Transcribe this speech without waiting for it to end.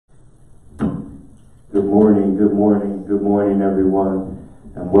Good morning, everyone,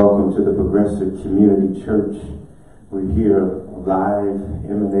 and welcome to the Progressive Community Church. We're here live,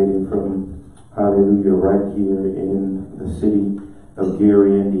 emanating from, hallelujah, right here in the city of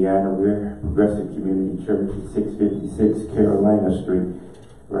Gary, Indiana. We're Progressive Community Church at 656 Carolina Street,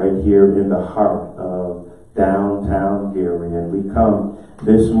 right here in the heart of downtown Gary. And we come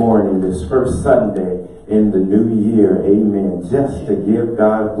this morning, this first Sunday in the new year, amen, just to give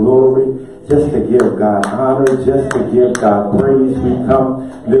God glory, just to give God honor, just to give God praise. We come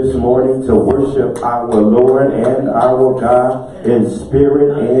this morning to worship our Lord and our God in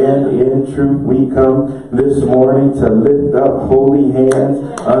spirit and in truth. We come this morning to lift up holy hands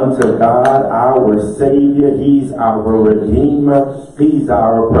unto God, our Savior. He's our Redeemer. He's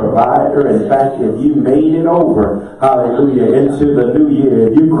our provider. In fact, if you made it over, hallelujah, into the new year,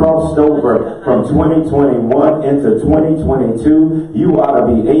 if you crossed over from 2021 into 2022, you ought to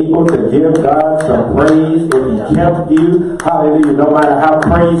be able to give God some praise if He kept you. Hallelujah. No matter how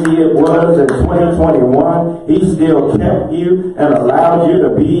crazy it was in 2021, He still kept you and allowed you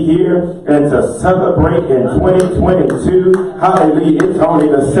to be here and to celebrate in 2022. Hallelujah. It's only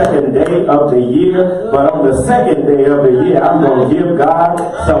the second day of the year, but on the second day of the year, I'm going to give God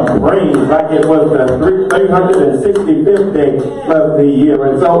some praise like it was the 365th day of the year.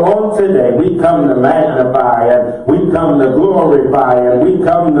 And so on today, we come to magnify and we come to glorify and we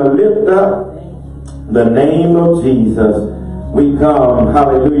come to lift up the name of Jesus. We come,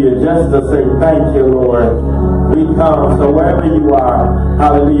 hallelujah, just to say thank you, Lord. We come, so wherever you are,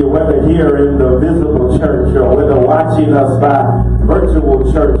 hallelujah, whether here in the visible church or whether watching us by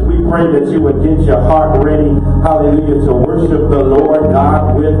virtual church, we pray that you would get your heart ready, hallelujah, to worship the Lord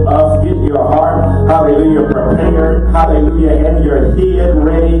God with us. Get your heart, hallelujah, prepared, hallelujah, and your head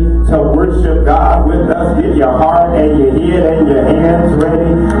ready to worship God with us. Get your heart and your head and your hands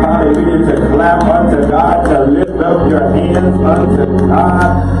ready, hallelujah, to clap unto God, to lift up your hands unto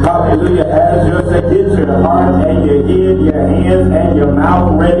God, hallelujah, as you say, get your heart and your head, your hands and your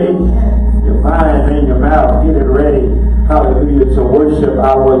mouth ready, your mind and your mouth, get it ready, hallelujah, to worship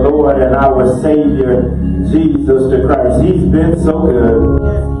our Lord and our Savior, Jesus the Christ. He's been so good.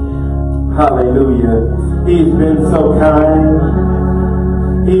 Hallelujah. He's been so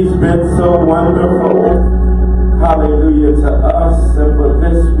kind. He's been so wonderful. Hallelujah to us. And for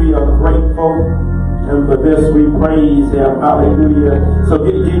this we are grateful. And for this we praise Him. Hallelujah. So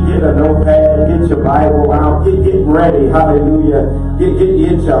get a notepad, get your Bible out, get ready. Hallelujah. Get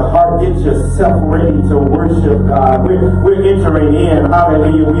your heart, get yourself ready to worship God. We're entering in.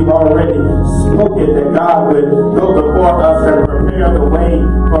 Hallelujah. We've already spoken that God would go before us and prepare the way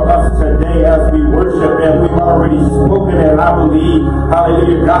for us today as we worship Him. We've already spoken, and I believe,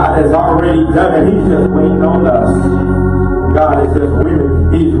 hallelujah, God has already done it. He's just waiting on us. God is just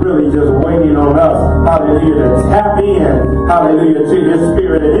He's really just waiting on us, hallelujah, to tap in, hallelujah, to His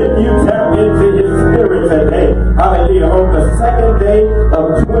Spirit. And if you tap into His Spirit today, hallelujah, on the second day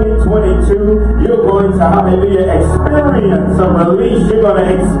of 2022, you're going to, hallelujah, experience some release. You're going to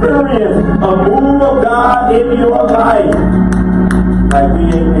experience a move of God in your life like we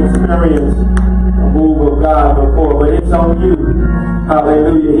ain't experienced a move of God before, but it's on you.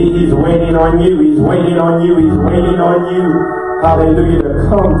 Hallelujah. He's waiting on you. He's waiting on you. He's waiting on you. Hallelujah. To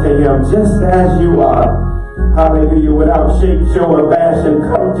come to Him just as you are. Hallelujah. Without shake, show, or fashion,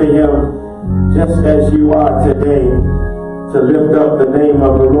 come to Him just as you are today. To lift up the name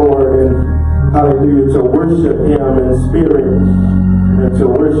of the Lord and, hallelujah, to worship Him in spirit and to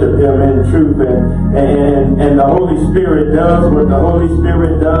worship Him in truth. And the Holy Spirit does what the Holy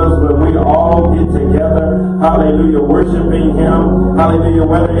Spirit does when we all get together, hallelujah, worshiping Him, hallelujah,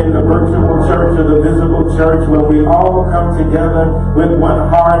 whether in the virtual church or the visible church, when we all come together with one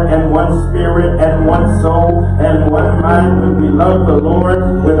heart and one spirit and one soul and one mind, when we love the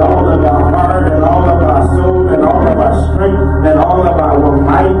Lord with all of our heart and all of our soul and all of our strength and all of our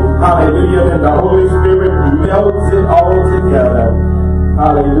might, hallelujah, then the Holy Spirit melts it all together.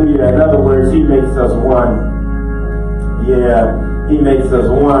 Hallelujah. In other words, He makes us one. Yeah, He makes us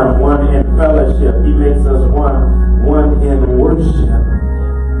one in fellowship. He makes us one in worship.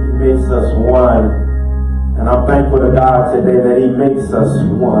 He makes us one. And I'm thankful to God today that He makes us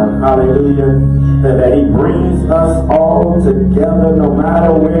one. Hallelujah. That He brings us all together no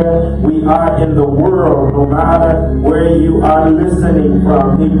matter where we are in the world, no matter where you are listening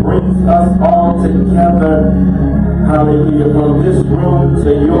from. He brings us all together. Hallelujah. From this room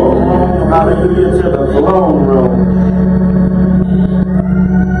to your room. Hallelujah. To the throne room.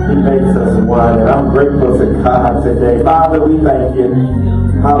 He makes us one. And I'm grateful to God today. Father, we thank you.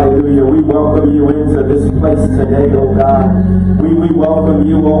 Hallelujah. We welcome you into this place today, oh God. We welcome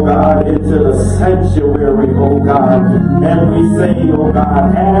you, oh God, into the sanctuary, oh God. And we say, oh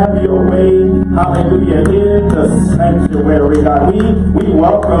God, have your way, hallelujah, in the sanctuary, God. We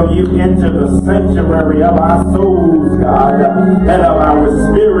welcome you into the sanctuary of our souls, God, and of our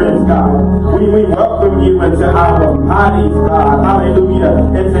spirits, God. We welcome you into our bodies, God. Hallelujah.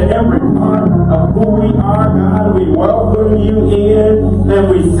 Into every part of who we are, God. We welcome you in, and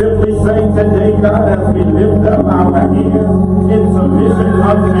we simply say today, God, as we lift up our hands in submission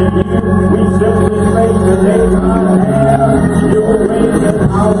unto you, we simply say today, God, have your way in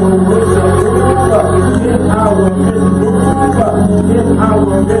our worship, in our midst, in our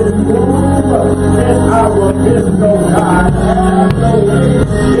midst, in our midst, oh God. Have your way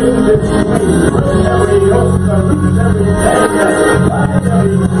in this place. Every yoke, every barrier,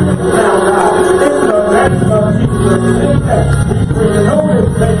 every now, God, in the name of Jesus, we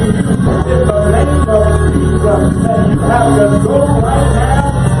notice that you, in the name of Jesus, that you have to go right now,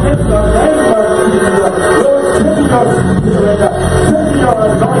 in the name of Jesus. Lord, send your spirit, send your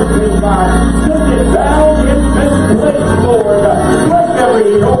anointing, God, send it down in this place, Lord. Break every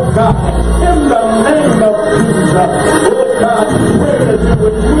yoke, God, in the name of Jesus. Oh God, we pray that you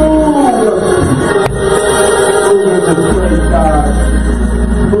would move in this place, God.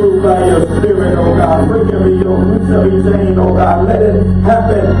 Move by your spirit, oh God. Break every yoke, loose every chain, oh God. Let it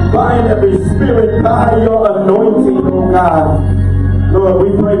happen. Bind every spirit by your anointing, oh God. Lord, we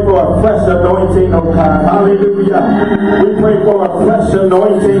pray for a fresh anointing, oh God. Hallelujah. We pray for a fresh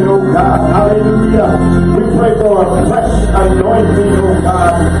anointing, oh God. Hallelujah. We pray for a fresh anointing, oh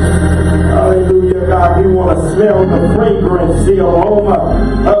God. Hallelujah, God. We want to smell the fragrance, the aroma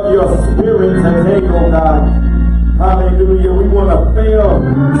of your spirit today, oh God. Hallelujah. We want to smell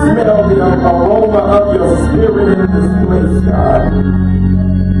the aroma of your spirit in this place, God.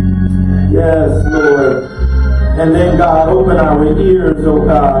 Yes, Lord. And then, God, open our ears, oh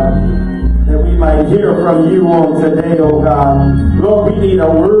God, that we might hear from you on today, oh God. Lord, we need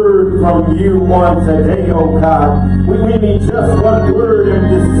a word from you on today, oh God. We need just one word in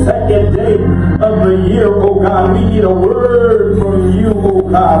this second day of the year, oh God. We need a word from you, oh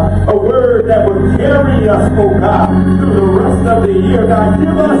God. A word that will carry us, oh God, through the rest of the year. God,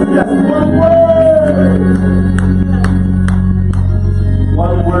 give us just one word.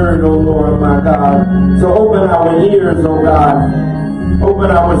 One word, oh Lord, my God. So open our ears, oh God.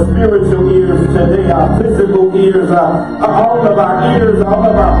 Open our spiritual ears today, our physical ears, all of our ears, all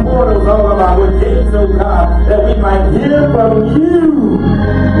of our portals, all of our gates, oh God, that we might hear from you.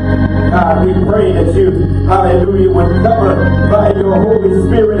 God, we pray that you, hallelujah, would cover by your Holy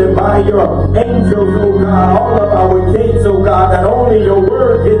Spirit and by your angels, oh God, all of our gates, oh God, that only your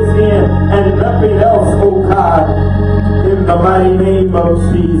word gets in and nothing else, oh God. In the mighty name of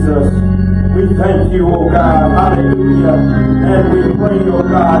Jesus, we thank you, oh God, hallelujah, and we pray, oh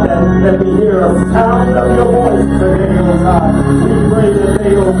God, that we hear a sound of your voice today, oh God. We pray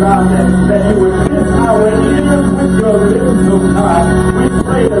today, oh God, that you would kiss our ears with your lips, oh God. We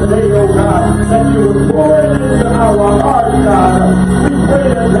pray today, oh God, that you would pour it into our hearts, God. We pray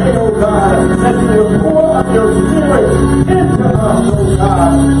today, oh God, that you would pour out your spirit into us, oh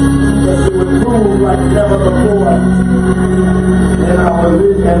God, that you would move like never before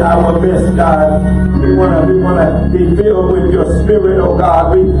in our midst, God. We want to be filled with your spirit, oh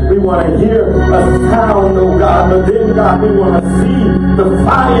God. We want to hear a sound, oh God. But then, God, we want to see the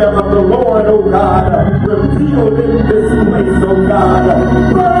fire of the Lord, oh God, revealed in this place, oh God.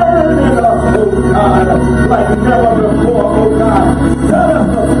 Burn it up, oh God, like never before, oh God. Set us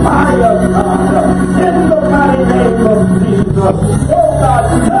a fire, God, in the mighty name of Jesus. Oh God,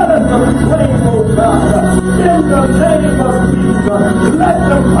 set us a flame, oh God, in the name of Jesus. Let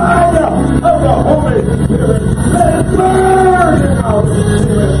the fire of the Holy Spirit, let it burn in our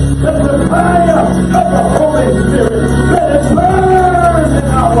spirit. Let the fire of the Holy Spirit, let it burn in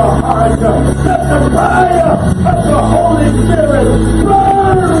our hearts. Let the fire of the Holy Spirit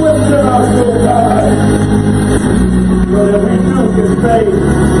burn within us, oh God. So that we too can say,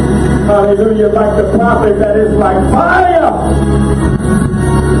 hallelujah, like the prophet, that is like fire.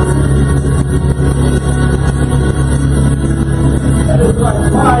 It's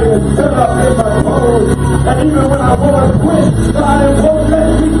like fire set up in my bones. And even when I want to quit, God, it won't let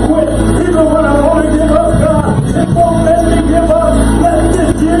me quit. Even when I want to give up, God, it won't let me give up. Let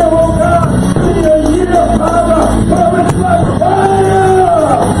this year, oh God, be a year, Father, where it's like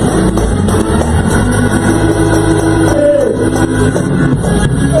fire.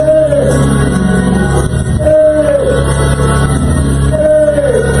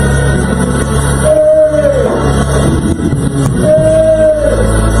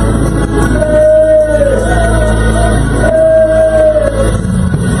 Hey.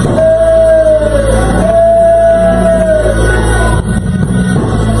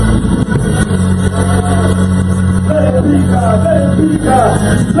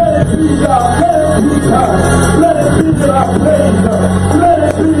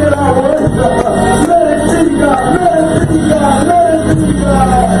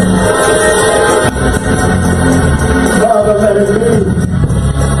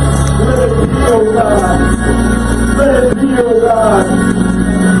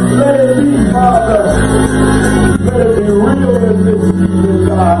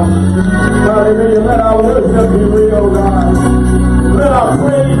 God. Hallelujah. Let our worship be real, God. Let our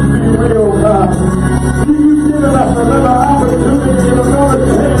praise be real, God. You've given us another opportunity and another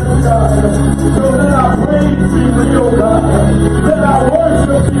chance, God. So let our praise be real, God. Let our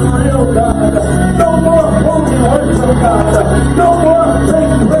worship be real, God. No more phony worship, God. No more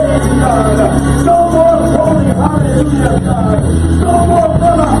fake praise, God. No more phony hallelujah, God. No more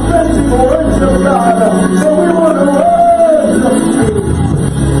authentic worship, God. So we want to worship you.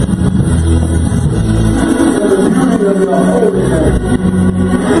 For the beauty of your holiness.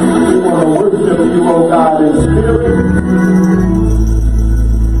 We want to worship you, oh God, in spirit.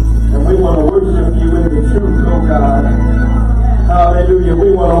 And we want to worship you in the truth, oh God. Hallelujah. We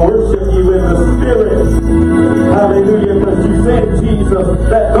want to worship you in the spirit. Hallelujah. Because you said, Jesus,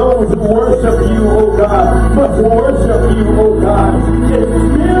 that those who worship you, oh God, must worship you, oh God, in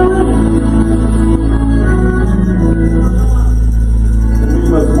spirit. And we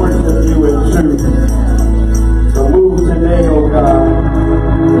must worship you in truth. So move today, oh God.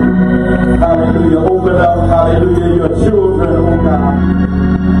 Hallelujah. Open up, hallelujah, your children, oh God.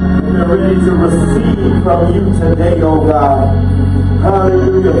 They're ready to receive from you today, oh God.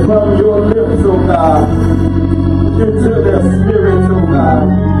 Hallelujah. From your lips, oh God. Into their spirits, oh God.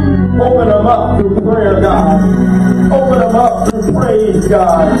 Open them up through prayer, God. Open them up through praise,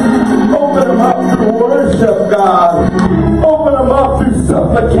 God. Open them up through worship, God. Open them up through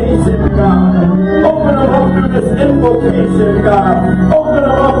supplication, God. Open them up through this invocation, God. Open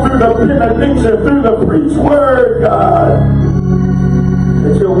them up through the benediction, through the preached word, God.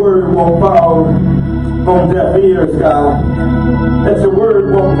 That your word won't fall on deaf ears, God. That your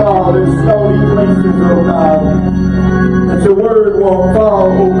word won't fall in stony places, oh God. That your word won't fall,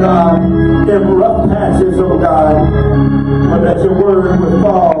 oh God, in rough patches, oh God. But that your word would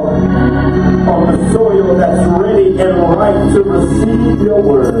fall on the soil that's ready and right to receive your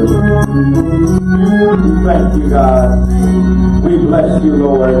word. Thank you, God. We bless you,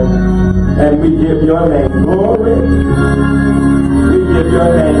 Lord. And we give your name glory. We give your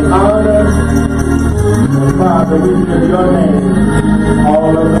name honor. And Father, we give your name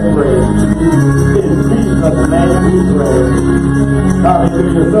all of the praise. In Jesus' name we pray.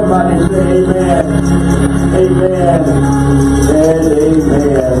 Hallelujah. Somebody say amen. Amen. And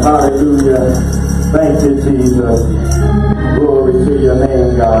amen. Hallelujah. Thank you, Jesus. Glory to your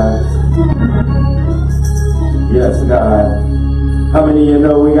name, God. Yes, God. How many of you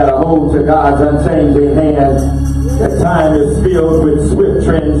know we got to hold to God's unchanging hand? That time is filled with swift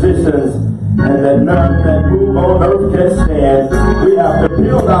transitions, and that none that move on earth can stand. We have to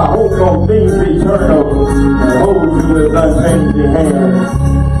build our hope on things eternal and hold to his unchanging hand.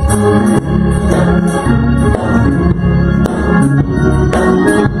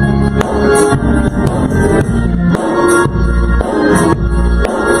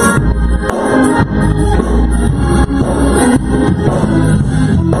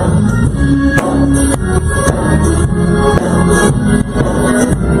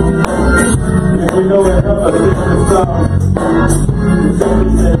 You know, it helps us sing this song. So we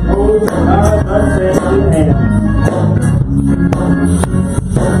said, hold to God's unchanging hand.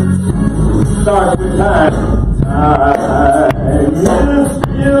 Starts with time. Time is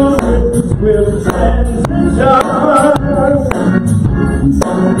filled with transition.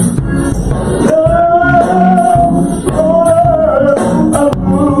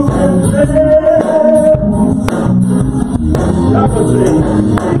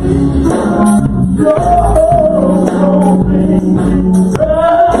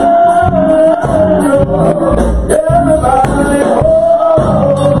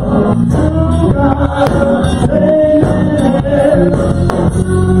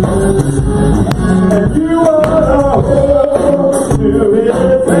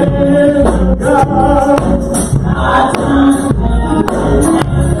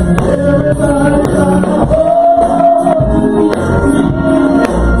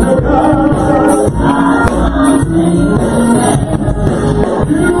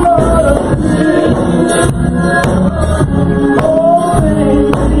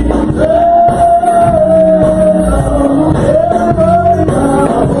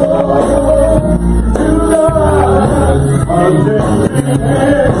 Oh,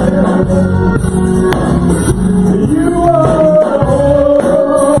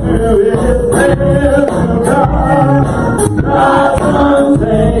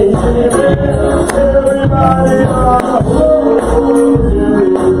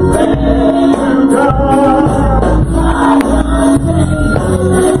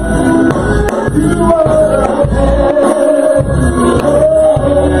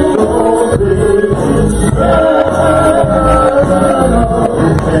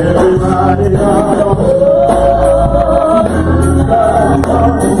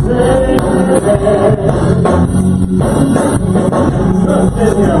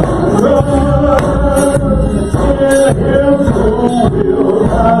 Oh,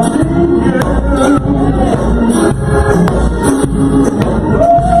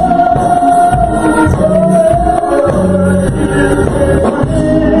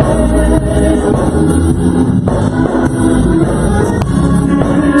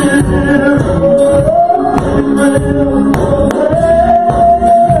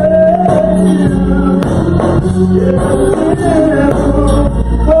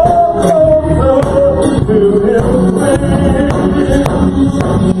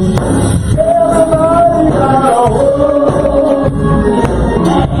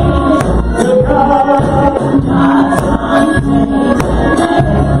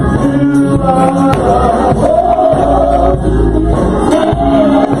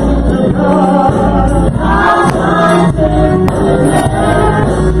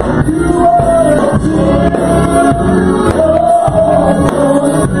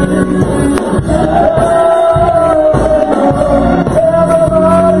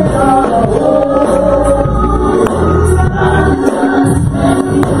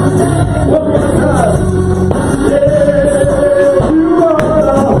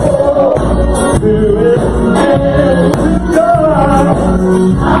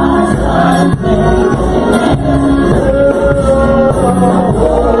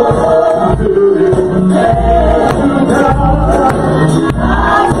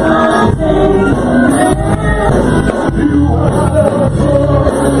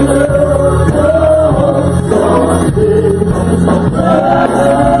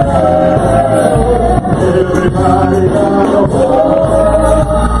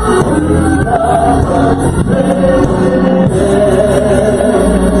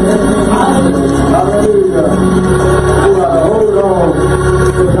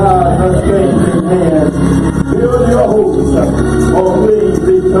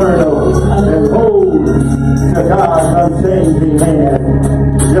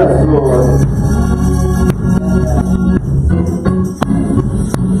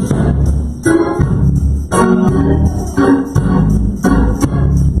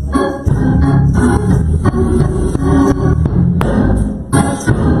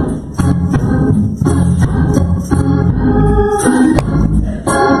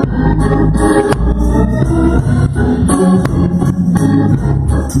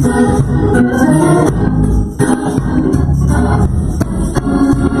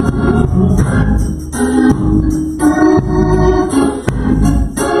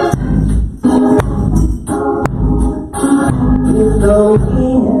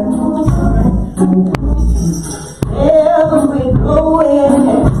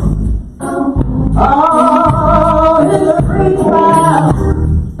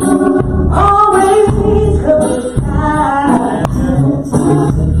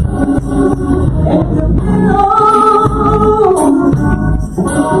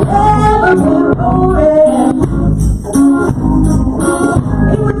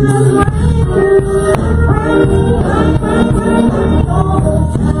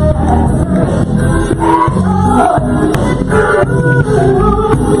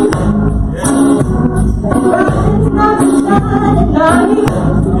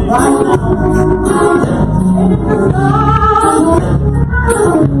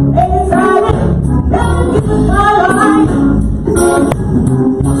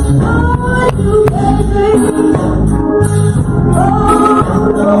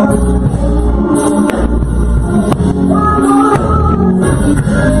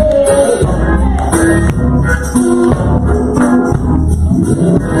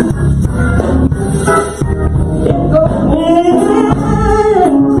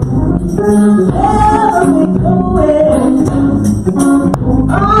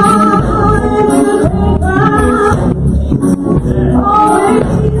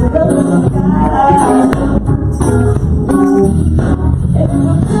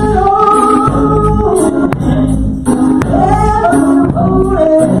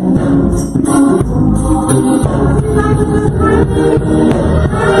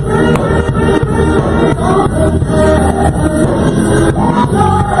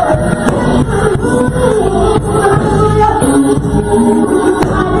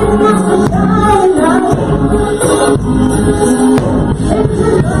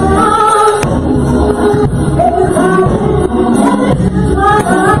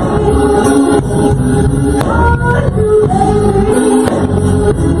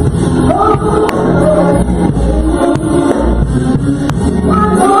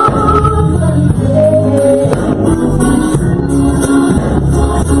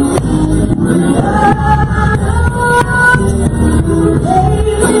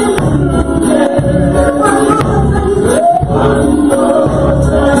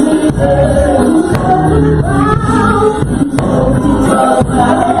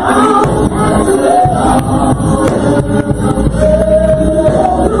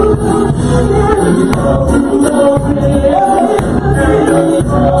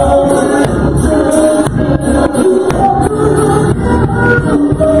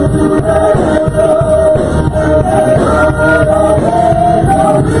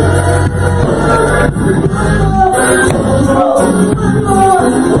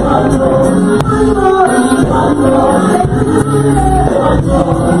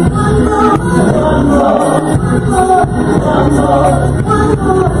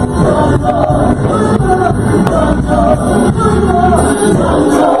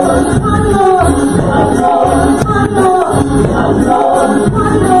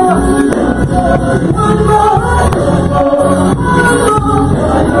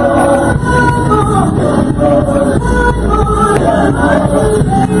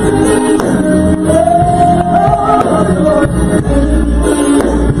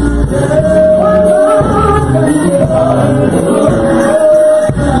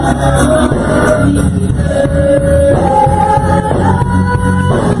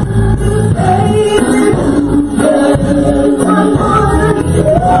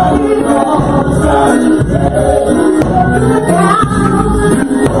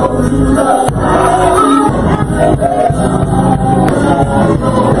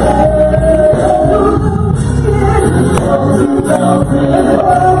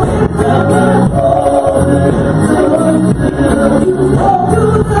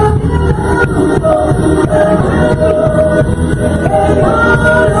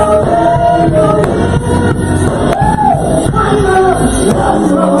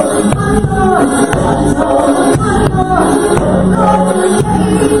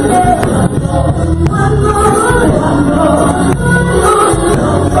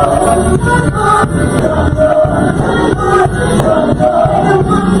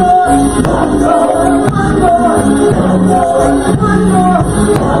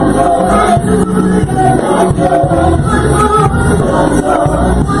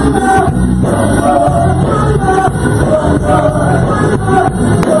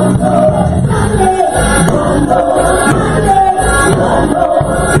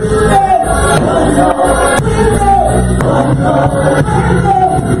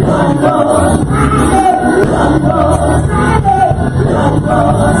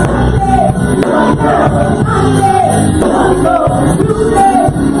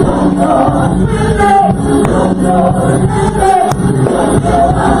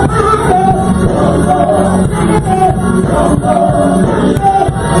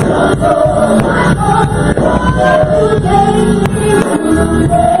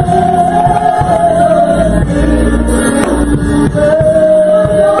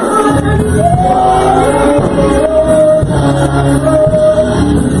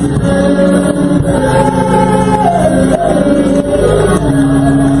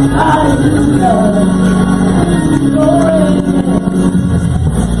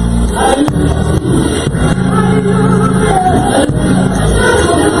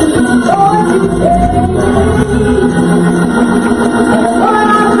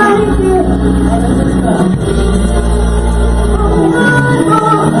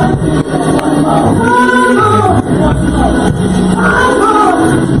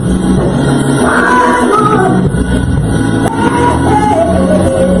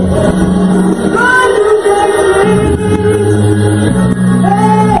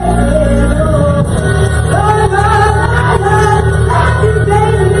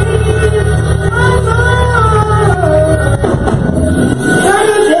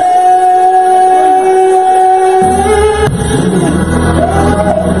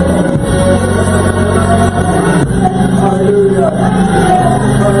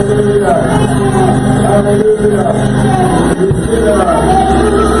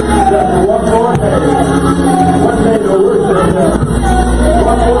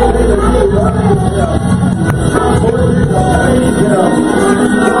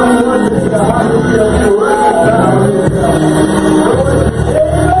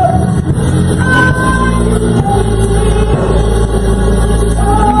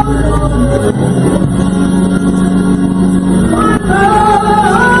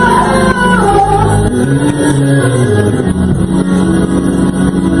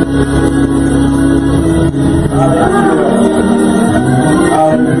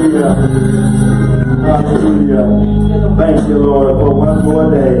 Hallelujah. Thank you, Lord, for one more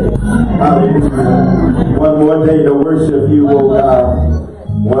day. Hallelujah. One more day to worship you, oh God.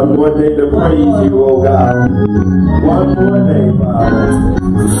 One more day to praise you, oh God. One more day,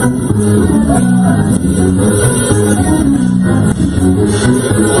 Father.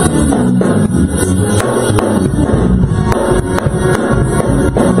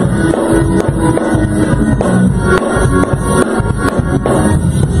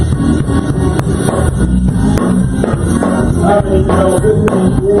 Hallelujah. This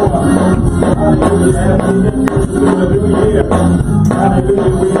is war. Hallelujah. As we enter into the new year.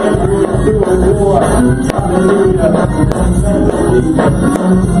 Hallelujah. We enter into a war. Hallelujah.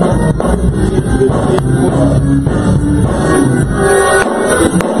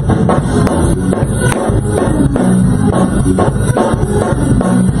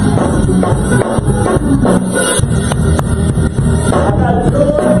 I got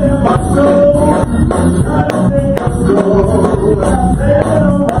joy in my soul.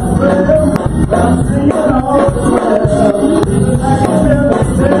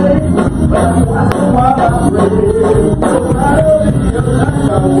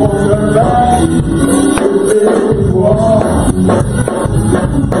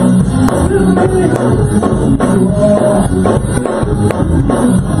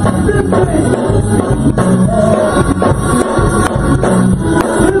 This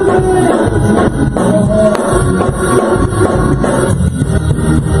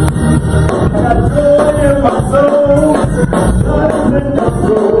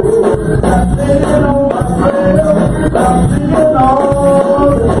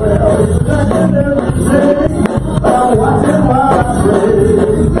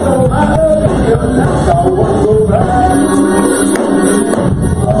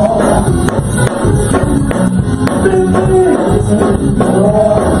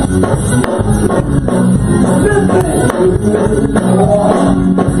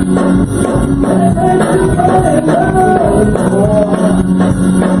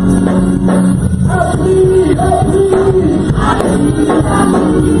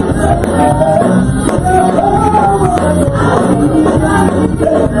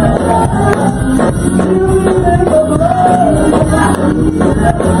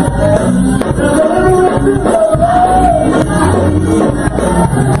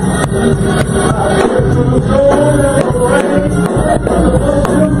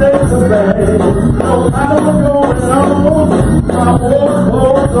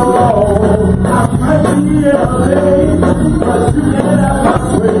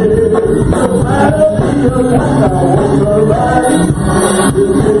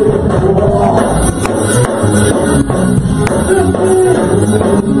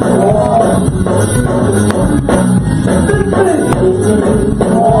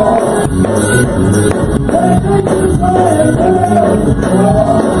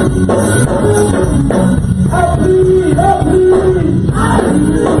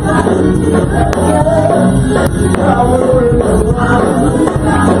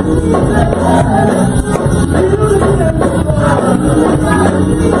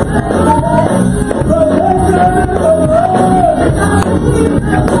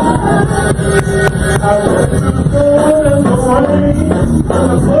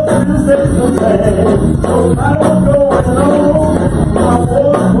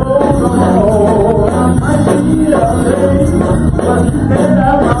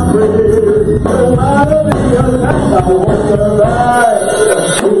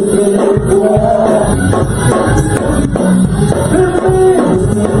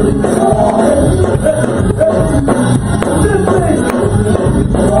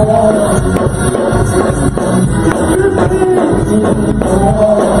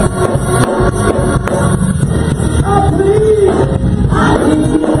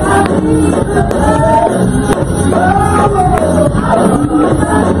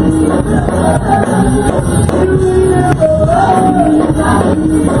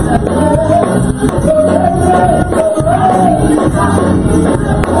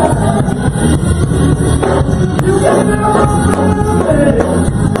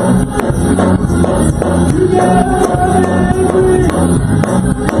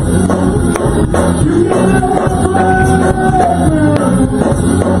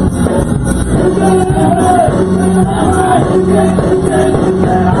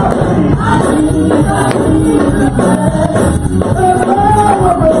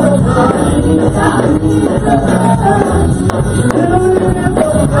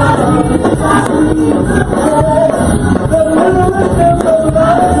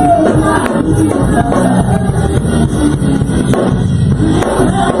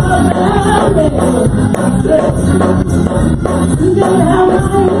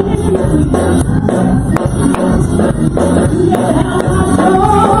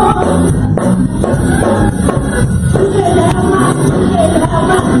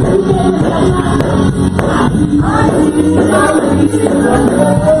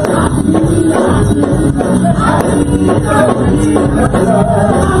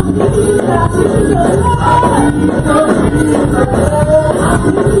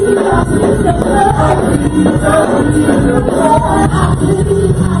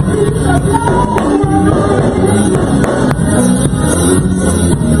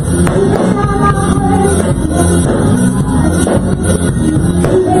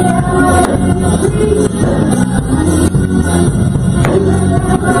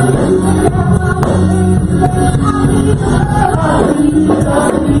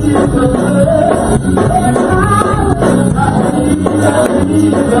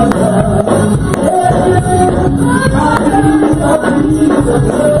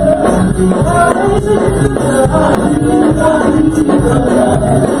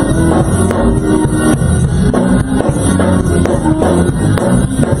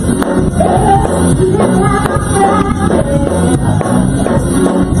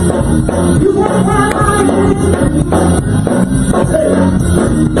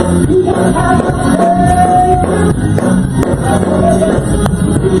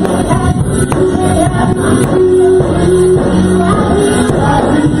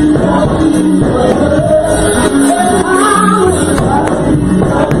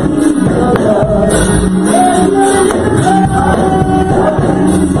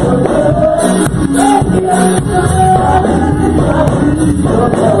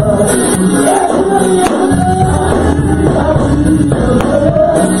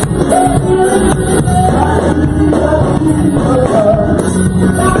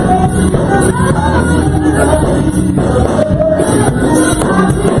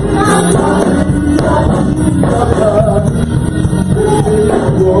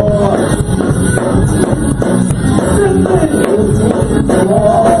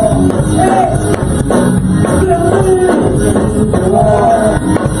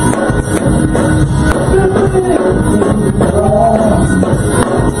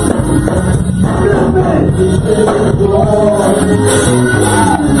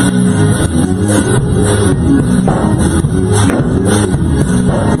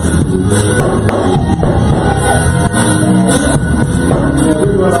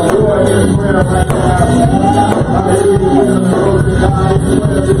going to war in prayer right now. Hallelujah. We're going to go to God in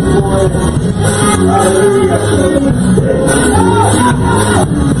prayer this morning. Hallelujah.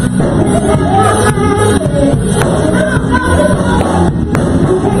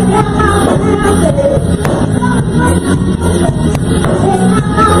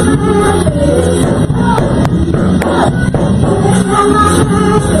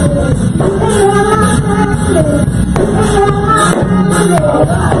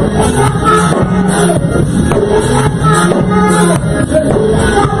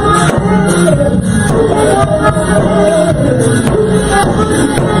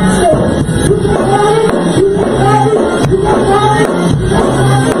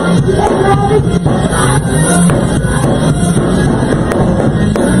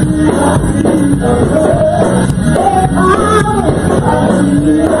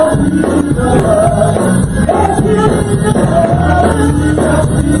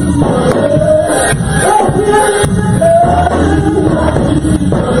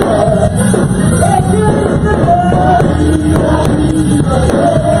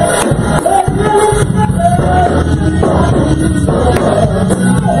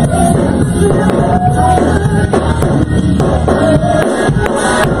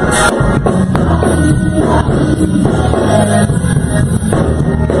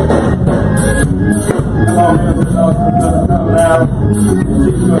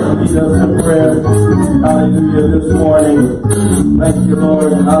 Hallelujah this morning. Thank you,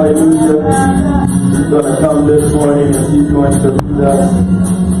 Lord. Hallelujah. He's going to come this morning and He's going to lead us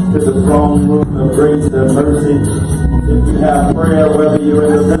to the throne room of grace and mercy. If you have prayer, whether you're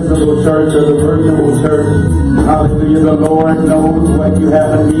in the visible church or the virtual church, hallelujah, the Lord knows what you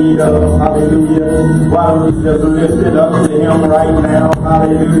have a need of. Hallelujah. Why don't you just lift it up to Him right now?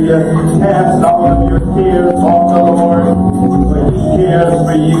 Hallelujah. Cast all of your cares on the Lord, for He cares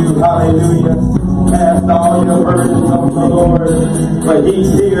for you. Hallelujah. Cast all your burdens on the Lord, for He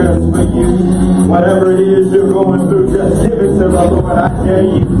cares for you. Whatever it is you're going through, just give it to the Lord. I dare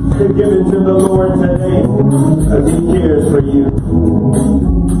you to give it to the Lord today, because He cares for you.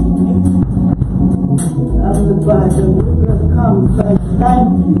 Heavenly Father, we just come and say thank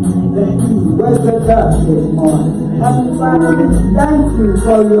you that you wake us up this morning. Heavenly Father, we thank you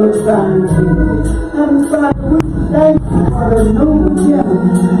for your Son, Jesus. Heavenly Father, we thank you for the new beginning.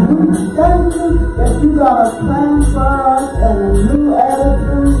 We thank you that you're going to transfer us in a new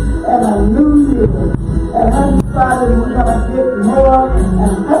attitude and a new year. And Heavenly Father, we're going to get more and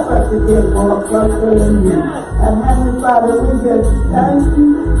help us to get more closer in you. And Heavenly Father, we just thank you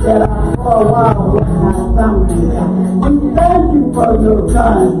that for a while was not something. We thank you for your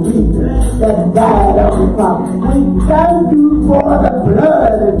Son, Jesus, that died on the cross. We thank you for the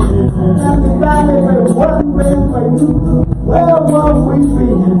blood of Jesus. Heavenly Father, if it wasn't been for you, where would we be?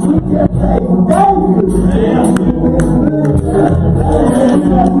 We just say thank you.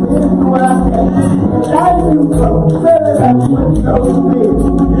 Thank you for filling us with your spirit.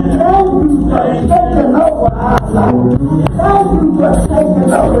 Thank you for taking over our life. Thank you for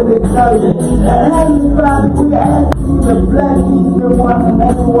taking over this service. And Heavenly Father, we ask you to bless each one and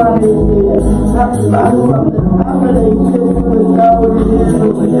everyone in here. Heavenly Father, from the top of their heads to the sole of their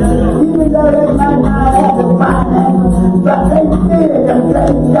feet. Even though they might not have the finances, but they still can say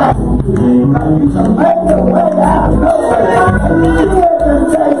thank you. Because you can make a way out of nowhere. They still can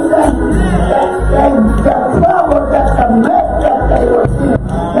say thank you. The trouble that the mess that they were in,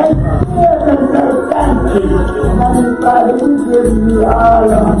 they still can say thank you. Heavenly Father, we give you all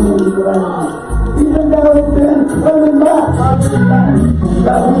honor and glory. Even though it's been 20 months,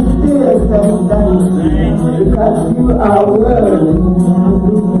 but we still say thank you. Because you are worthy to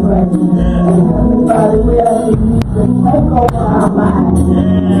be praised. And Heavenly Father, we ask you to take over our minds.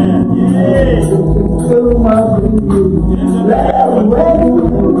 To consume us in you. Let us wait in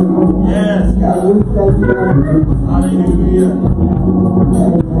you. And we say thank you. Hallelujah.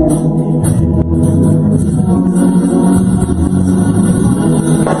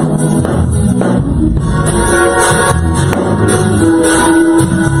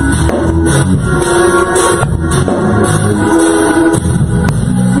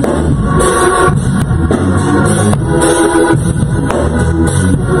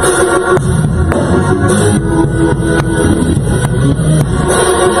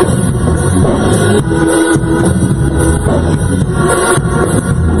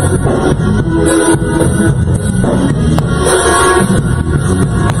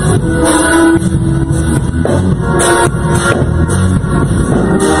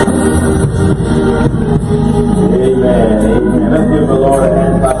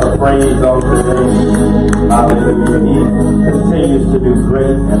 Praise on today. Hallelujah. He continues to do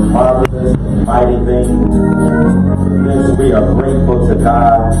great and marvelous and mighty things. For this we are grateful to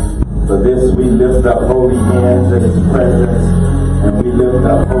God. For this we lift up holy hands in His presence, and we lift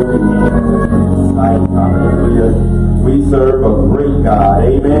up holy hands in His sight. Hallelujah. We serve a great God.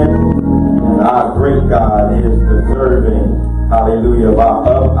 Amen. And our great God is deserving, hallelujah,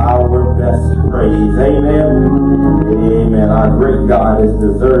 of our best praise. Amen. Amen. Our great God is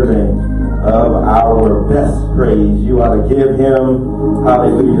deserving of our best praise. You ought to give Him,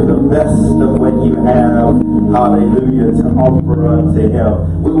 hallelujah, the best of what you have, hallelujah, to offer unto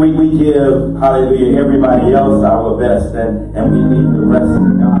Him. We give, hallelujah, everybody else our best, and we leave the rest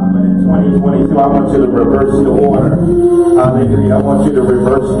to God. But in 2022, I want you to reverse the order. Hallelujah. I want you to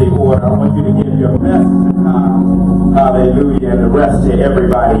reverse the order. I want you to give your best to God. Hallelujah. And the rest to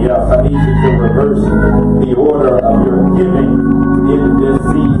everybody else. I need you to reverse the order of your giving in this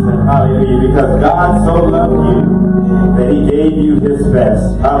season. Hallelujah. Because God so loved you that He gave you His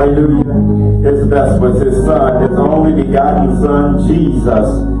best. Hallelujah. His best was His Son, His only begotten Son, Jesus.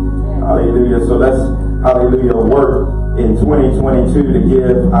 Hallelujah. So let's, hallelujah, work in 2022 to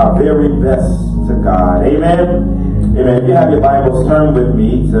give our very best to God. Amen. Amen. If you have your Bibles, turn with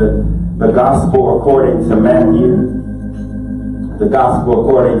me to the Gospel according to Matthew. The Gospel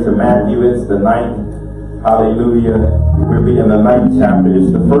according to Matthew is the 9th. Hallelujah. We'll be in the 9th chapter.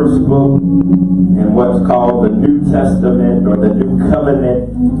 It's the first book in what's called the New Testament or the New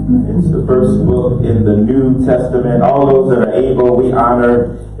Covenant. It's the first book in the New Testament. All those that are able, we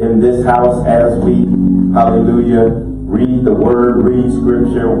honor in this house as we, hallelujah, read the Word, read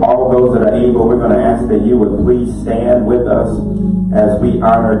Scripture. All those that are able, we're going to ask that you would please stand with us as we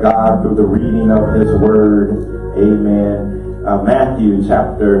honor God through the reading of His Word. Amen. Matthew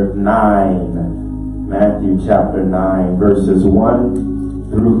chapter 9. Matthew chapter 9, verses 1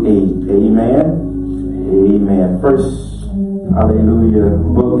 through 8. Amen. Amen. First, hallelujah,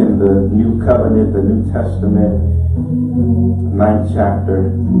 book in the New Covenant, the New Testament, 9th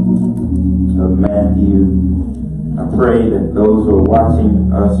chapter of Matthew. I pray that those who are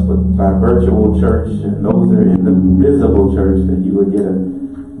watching us by virtual church and those that are in the visible church, that you would get a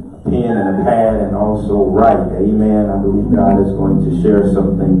pen and a pad and also write. Amen. I believe God is going to share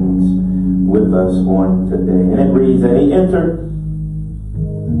some things with us on today. And it reads, and He entered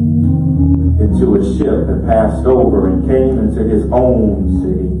into a ship and passed over and came into His own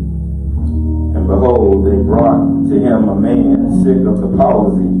city. And behold, they brought to Him a man sick of the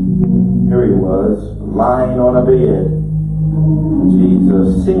palsy. Here he was, lying on a bed. And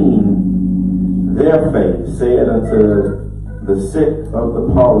Jesus, seeing their faith, said unto the sick of the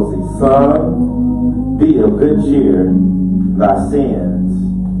palsy, Son, be of good cheer, thy sins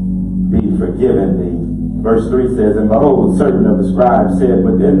be forgiven thee. Verse 3 says, and behold, certain of the scribes said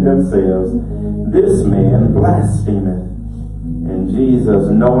within themselves, this man blasphemeth. And Jesus,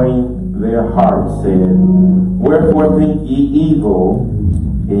 knowing their hearts, said, wherefore think ye evil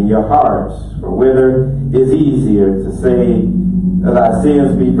in your hearts? For whether is easier to say, thy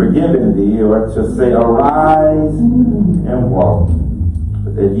sins be forgiven thee, or to say, arise and walk?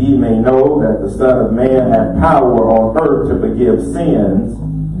 But that ye may know that the Son of Man hath power on earth to forgive sins.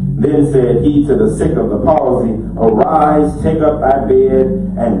 Then said He to the sick of the palsy, arise, take up thy bed,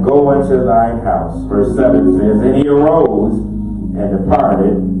 and go into thine house. Verse 7 says, and he arose and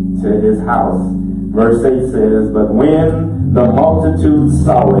departed to his house. Verse 8 says, but when the multitude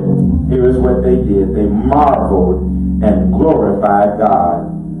saw it, here is what they did. They marveled and glorified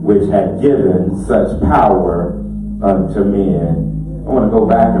God, which had given such power unto men. I want to go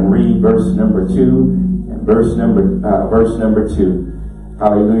back and read verse number 2 and verse number 2.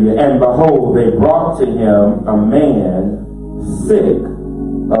 Hallelujah. And behold, they brought to Him a man sick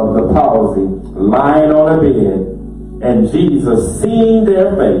of the palsy, lying on a bed. And Jesus, seeing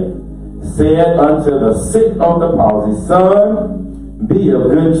their faith, said unto the sick of the palsy, Son, be of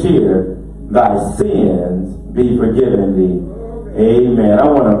good cheer, thy sins be forgiven thee. Amen. I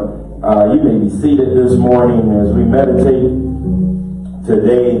want to, you may be seated this morning as we meditate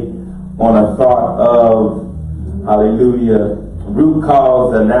today on a thought of, hallelujah, root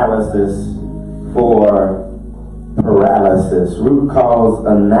cause analysis for paralysis. Root cause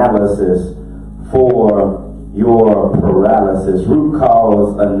analysis for your paralysis. Root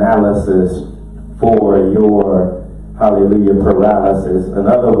cause analysis for your, hallelujah, paralysis. In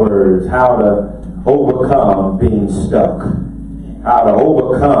other words, how to overcome being stuck. How to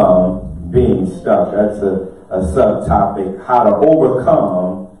overcome being stuck. That's a subtopic. How to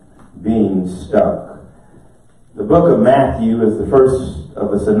overcome being stuck. The book of Matthew is the first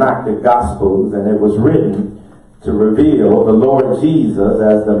of the synoptic gospels, and it was written to reveal the Lord Jesus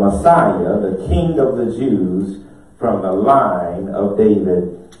as the Messiah, the King of the Jews, from the line of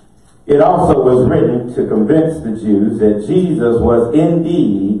David. It also was written to convince the Jews that Jesus was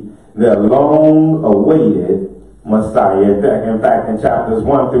indeed the long-awaited Messiah. In fact, in chapters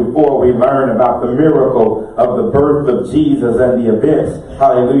 1 through 4, we learn about the miracle of the birth of Jesus and the events,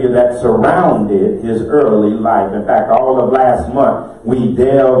 hallelujah, that surrounded his early life. In fact, all of last month, we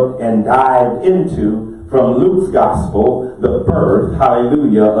delved and dived into, from Luke's gospel, the birth,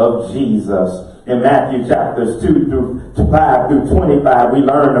 hallelujah, of Jesus. In Matthew chapters 2 through 5 through 25, we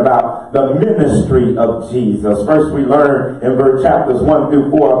learn about the ministry of Jesus. First, we learn in chapters 1 through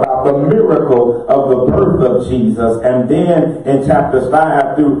 4 about the miracle of the birth of Jesus. And then in chapters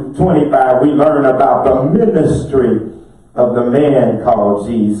 5 through 25, we learn about the ministry of the man called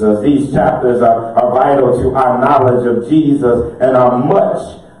Jesus. These chapters are vital to our knowledge of Jesus and are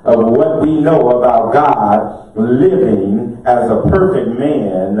much of what we know about God living as a perfect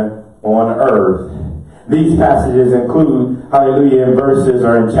man on earth. These passages include, hallelujah, in verses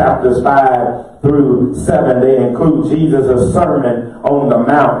or in chapters 5 through 7, they include Jesus' sermon on the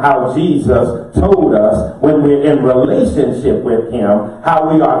Mount, how Jesus told us when we're in relationship with him, how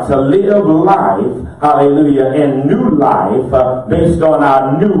we are to live life, hallelujah, in new life based on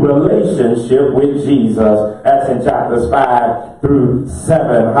our new relationship with Jesus. That's in chapters 5 through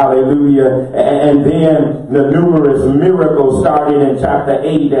 7, hallelujah. And then the numerous miracles starting in chapter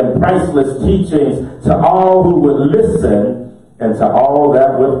 8 and priceless teachings to all who would listen and to all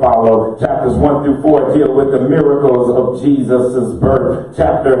that would follow. Chapters 1 through 4 deal with the miracles of Jesus' birth.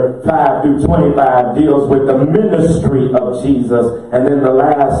 Chapter 5 through 25 deals with the ministry of Jesus. And then the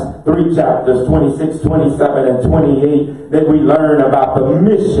last 3 chapters, 26, 27, and 28, that we learn about the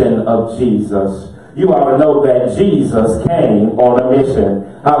mission of Jesus. You ought to know that Jesus came on a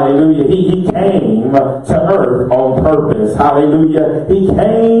mission. Hallelujah. He came to earth on purpose. Hallelujah. He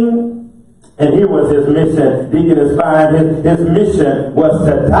came, and here was his mission. Deacon Fine, his mission was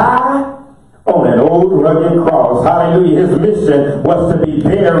to die on an old rugged cross. Hallelujah. His mission was to be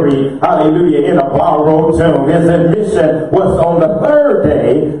buried, hallelujah, in a borrowed tomb. His mission was on the 3rd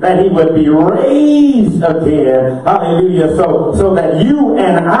day that he would be raised again. Hallelujah. So that you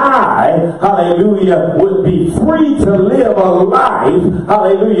and I, hallelujah, would be free to live a life,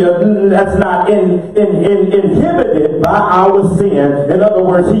 hallelujah, that's not inhibited by our sin. In other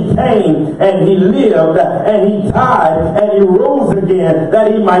words, he came and he lived and he died and he rose again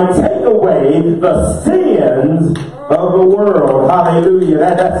that he might take away the sins of the world. Hallelujah.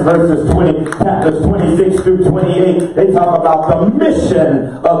 That's chapters 26 through 28. They talk about the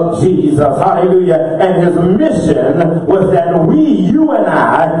mission of Jesus. Hallelujah. And his mission was that you and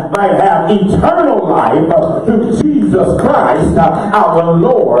I, might have eternal life through Jesus Christ, our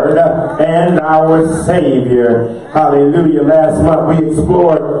Lord and our Savior. Hallelujah. Last month we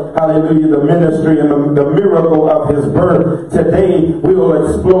explored, hallelujah, the ministry and the miracle of his birth. Today we will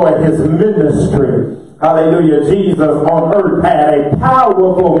explore his ministry. Hallelujah. Jesus on earth had a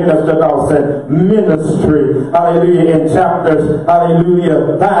powerful, Minister Dawson, ministry. Hallelujah. In chapters,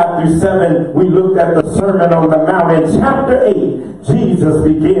 hallelujah, 5 through 7, we looked at the Sermon on the Mount. In chapter 8, Jesus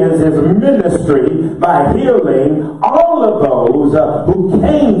begins his ministry by healing all of those who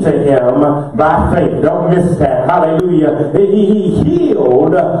came to him by faith. Don't miss that. Hallelujah. He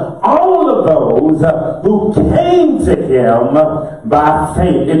healed all of those who came to him by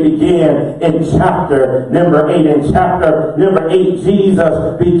faith. It began in chapter number 8. In chapter number 8,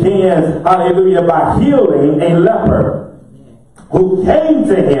 Jesus begins, hallelujah, by healing a leper who came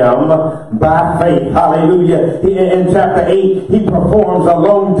to him by faith. Hallelujah. In chapter 8, he performs a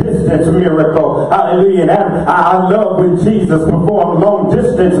long-distance miracle. Hallelujah. And I love when Jesus performed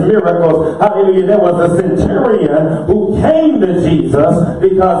long-distance miracles. Hallelujah. There was a centurion who came to Jesus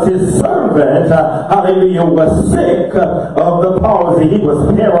because his servant, hallelujah, was sick of the palsy. He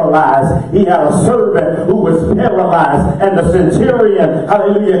was paralyzed. He had a servant who was paralyzed. And the centurion,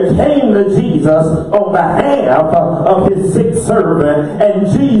 hallelujah, came to Jesus on behalf of his sick servant. And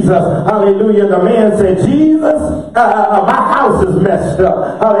Jesus, hallelujah, the man said, Jesus, my house is messed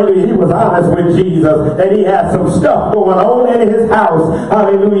up. Hallelujah. He was honest with Jesus, and he had some stuff going on in his house.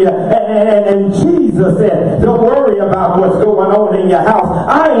 Hallelujah. And Jesus said, don't worry about what's going on in your house.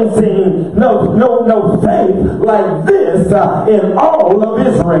 I ain't seen no faith like this in all of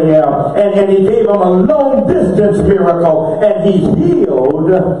Israel. And he gave him a long distance miracle, and he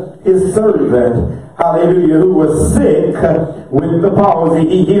healed his servant, hallelujah, who was sick with the palsy.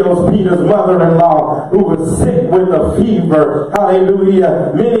 He heals Peter's mother-in-law who was sick with a fever.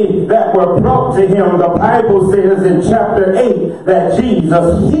 Hallelujah. Many that were brought to him, the Bible says in chapter 8 that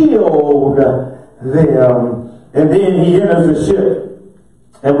Jesus healed them. And then he enters the ship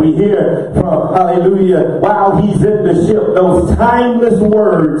And we hear from, hallelujah, while he's in the ship, those timeless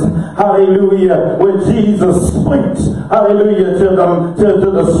words, hallelujah, when Jesus speaks, hallelujah,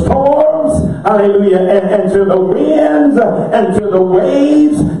 to the storms, hallelujah, and to the winds, and to the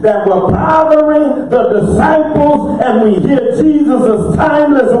waves that were bothering the disciples. And we hear Jesus'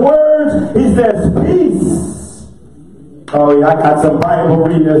 timeless words. He says, peace. Oh, yeah, I got some Bible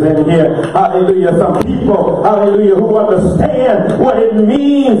readers in here. Hallelujah. Some people, hallelujah, who understand what it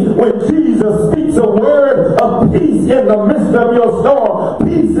means when Jesus speaks a word of peace in the midst of your storm,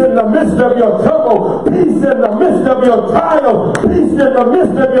 peace in the midst of your trouble, peace in the midst of your trial, peace in the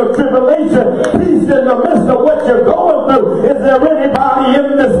midst of your tribulation, peace in the midst of what you're going through. Is there anybody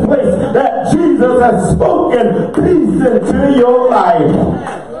in this place that Jesus has spoken peace into your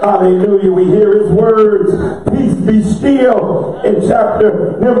life? Hallelujah. We hear his words. Peace be still in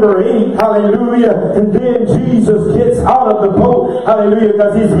chapter number 8. Hallelujah. And then Jesus gets out of the boat. Hallelujah.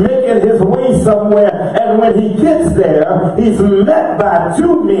 Because he's making his way somewhere. And when he gets there, he's met by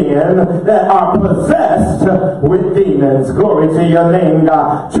two men that are possessed with demons. Glory to your name,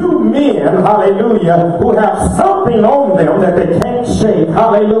 God. Two men, hallelujah, who have something on them that they can't shake.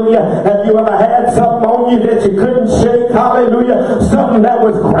 Hallelujah. Have you ever had something on you that you couldn't shake? Hallelujah. Something that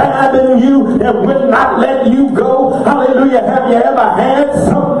was grabbing you and would not let you go. Hallelujah. Have you ever had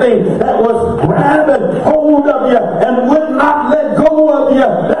something that was grabbing hold of you and would not let go of you?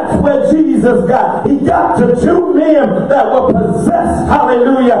 That's where Jesus got. He got to two men that were possessed,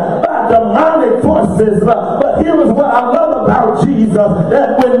 hallelujah, by demonic forces. But here is what I love about Jesus,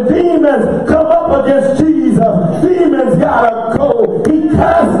 that when demons come up against Jesus, demons gotta go. He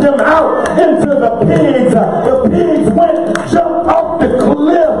cast them out into the pigs. The pigs jumped off the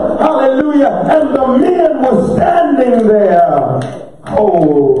cliff. Hallelujah. And the men were standing there.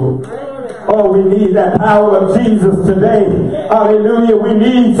 Oh, we need that power of Jesus today. Hallelujah. We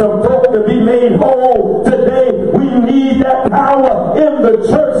need some folk to be made whole today. We need that power in the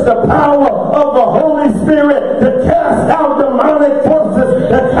church, the power of the Holy Spirit to cast out demonic forces,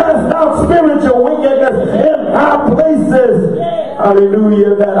 to cast out spiritual wickedness in high places.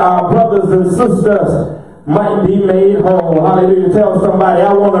 Hallelujah. That our brothers and sisters might be made whole. Hallelujah. Tell somebody,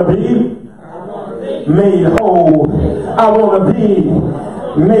 I want to be made whole. I want to be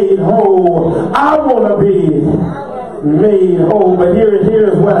made whole. I want to be made whole. But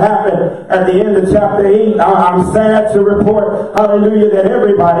here's what happened at the end of chapter 8. I'm sad to report, hallelujah, that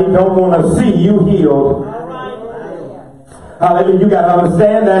everybody don't want to see you healed. Hallelujah. You got to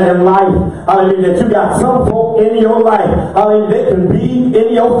understand that in life. Hallelujah. That you got some folk in your life. Hallelujah. They can be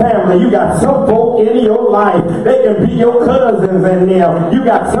in your family. You got some folk in your life. They can be your cousins and them. You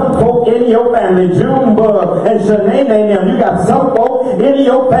got some folk in your family. Junebug and Shanae and them. You got some folk in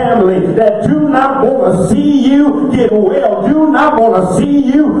your family that do not want to see you get well. Do not want to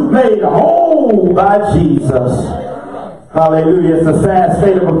see you made whole by Jesus. Hallelujah. It's a sad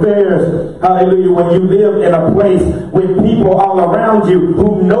state of affairs. Hallelujah. When you live in a place with people all around you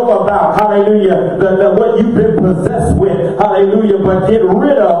who know about, hallelujah, what you've been possessed with. Hallelujah. But get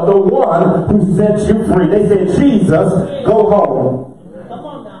rid of the one who sets you free. They said, Jesus, go home. Come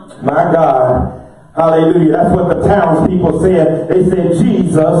on now. My God. Hallelujah. That's what the townspeople said. They said,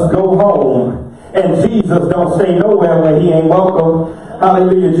 Jesus, go home. And Jesus don't stay nowhere where he ain't welcome.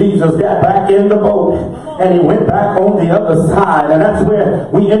 Hallelujah. Jesus got back in the boat and he went back on the other side. And that's where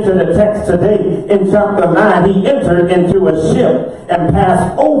we enter the text today in chapter 9. He entered into a ship and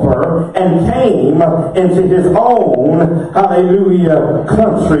passed over and came into his own, hallelujah,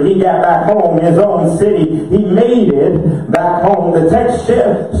 country. He got back home, his own city. He made it back home. The text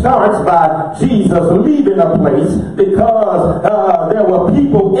starts by Jesus leaving a place because there were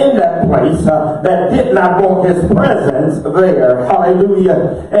people in that place that did not want his presence there.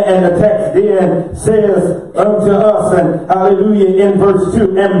 Hallelujah. And the text then says unto us, and hallelujah, in verse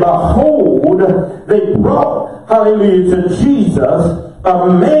 2, and behold, they brought, hallelujah, to Jesus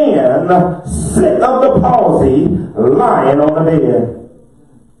a man sick of the palsy lying on the bed.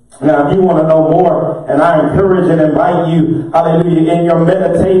 Now, if you want to know more, and I encourage and invite you, hallelujah, in your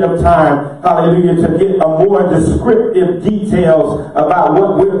meditative time, hallelujah, to get a more descriptive details about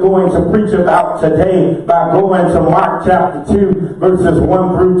what we're going to preach about today by going to Mark chapter 2, verses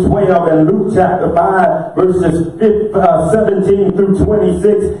 1 through 12, and Luke chapter 5, verses 17 through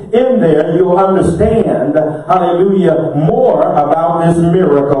 26. In there, you'll understand, hallelujah, more about this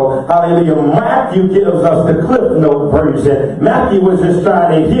miracle. Hallelujah. Matthew gives us the Cliff Note version. Matthew was just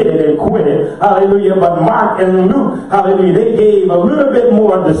trying to hit it and quit it. Hallelujah. But Mark and Luke, hallelujah, they gave a little bit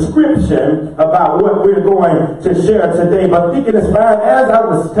more description about what we're going to share today. But thinking as far as I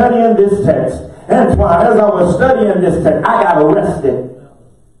was studying this text, Antoine, as I was studying this text, I got arrested.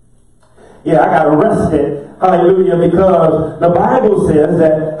 Yeah, I got arrested. Hallelujah, because the Bible says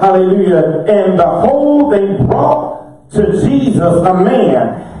that, hallelujah, and behold, they brought to Jesus a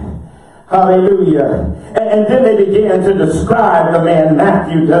man. Hallelujah. And then they began to describe the man.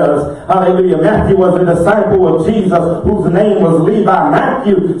 Matthew does. Hallelujah. Matthew was a disciple of Jesus whose name was Levi.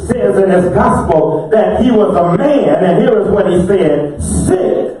 Matthew says in his gospel that he was a man, and here is what he said,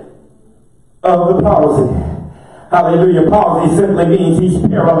 sick of the palsy. Hallelujah. Palsy simply means he's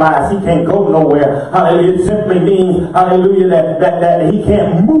paralyzed. He can't go nowhere. Hallelujah. It simply means, hallelujah, that he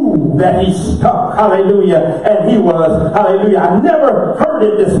can't move, that he's stuck. Hallelujah. And he was, hallelujah. I never heard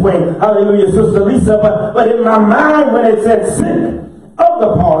it this way. Hallelujah, Sister Lisa. But in my mind, when it said sick of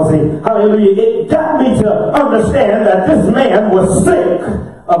the palsy, hallelujah, it got me to understand that this man was sick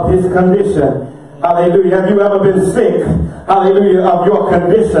of his condition. Hallelujah. Have you ever been sick? Hallelujah, of your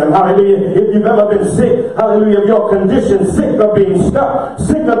condition. Hallelujah. If you've ever been sick, hallelujah, of your condition, sick of being stuck,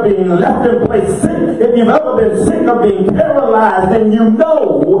 sick of being left in place, sick. If you've ever been sick of being paralyzed, then you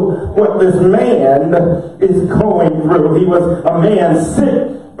know what this man is going through. He was a man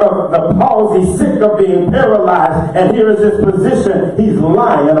sick of the palsy, sick of being paralyzed. And here is his position. He's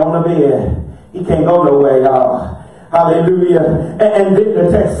lying on the bed. He can't go nowhere, y'all. Hallelujah. And then the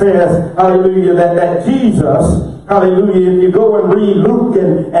text says, hallelujah, that Jesus, hallelujah, if you go and read Luke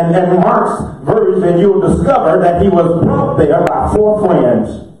and Mark's version, you'll discover that he was brought there by 4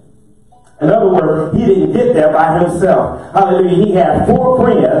 friends. In other words, he didn't get there by himself. Hallelujah. He had 4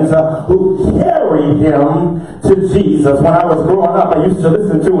 friends who carried him to Jesus. When I was growing up, I used to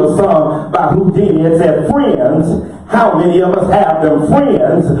listen to a song by Houdini. It said, friends, how many of us have them?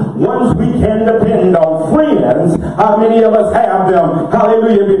 Friends, ones we can depend on. Friends, how many of us have them?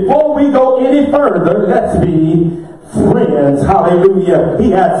 Hallelujah. Before we go any further, let's be friends. Hallelujah.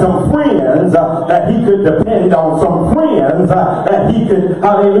 He had some friends that he could depend on. Some friends that he could,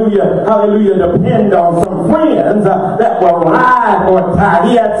 hallelujah, depend on. Some friends that were ride or die.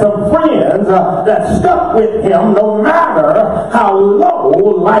 He had some friends that stuck with him no matter how low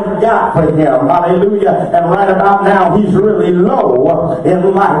life got for him. Hallelujah. And right about now, he's really low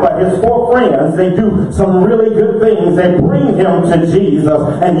in life. But his 4 friends, they do some really good things. They bring him to Jesus.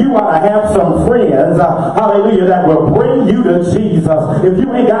 And you ought to have some friends, hallelujah, that will bring you to Jesus. If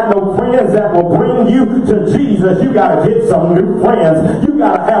you ain't got no friends that will bring you to Jesus, you got to get some new friends. You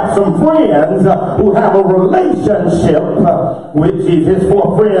got to have some friends who have a relationship with Jesus. His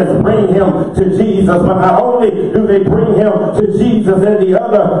 4 friends bring him to Jesus, but not only do they bring him to Jesus, in the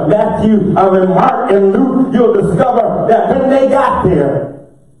other Matthew, Mark, and Luke, you'll discover that when they got there,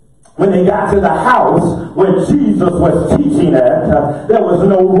 when they got to the house where Jesus was teaching at, there was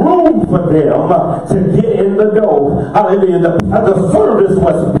no room for them to get in the door. Hallelujah. The service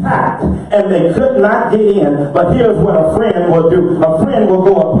was packed and they could not get in. But here's what a friend will do. A friend will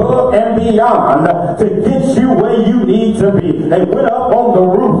go above and beyond to get you where you need to be. They went up on the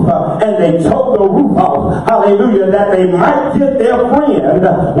roof and they tore the roof off. Hallelujah. That they might get their friend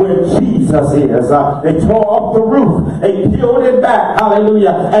where Jesus is. They tore off the roof. They peeled it back.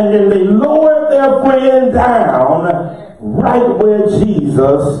 Hallelujah. And then they lowered their friend down right where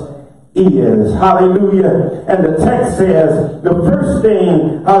Jesus is. Hallelujah. And the text says the first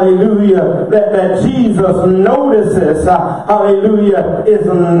thing, hallelujah, that Jesus notices, hallelujah, is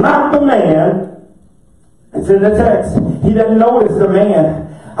not the man. It's in the text. He didn't notice the man.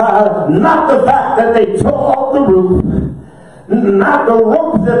 Not the fact that they tore off the roof. Not the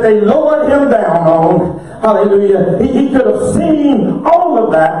rope that they lowered him down on. Hallelujah. He could have seen all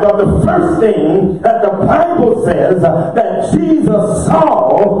of that, but the first thing that the Bible says that Jesus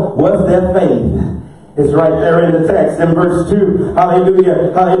saw was their faith. It's right there in the text in verse 2.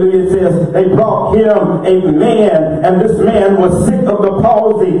 Hallelujah. Hallelujah. It says they brought him a man, and this man was sick of the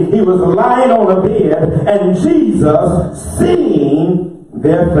palsy. He was lying on a bed, and Jesus, seeing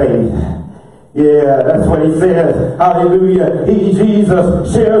their faith. Yeah, that's what he says. Hallelujah.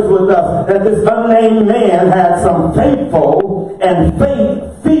 Jesus shares with us that this unnamed man had some faithful and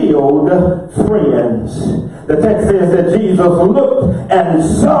faith-filled friends. The text says that Jesus looked and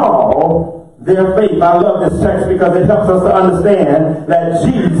saw their faith. I love this text because it helps us to understand that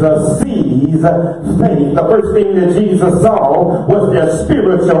Jesus sees faith. The first thing that Jesus saw was their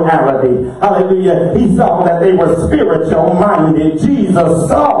spirituality. Hallelujah. He saw that they were spiritual minded. Jesus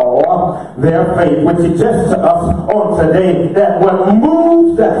saw their faith, which suggests to us on today that what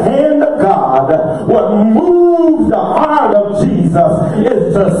moves the hand of God God. What moves the heart of Jesus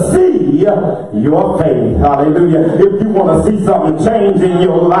is to see your faith. Hallelujah. If you want to see something change in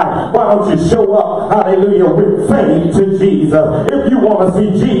your life, why don't you show up, hallelujah, with faith to Jesus? If you want to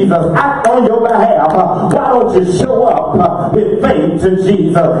see Jesus act on your behalf, why don't you show up with faith to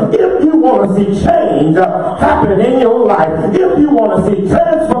Jesus? If you want to see change happen in your life, if you want to see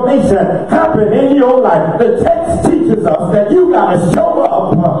transformation happen in your life, the text teaches us that you got to show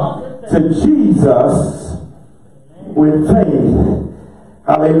up to Jesus with faith.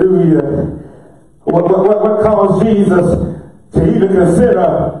 Hallelujah. What caused Jesus to even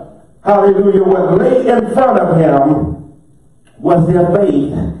consider, hallelujah, what lay in front of him was their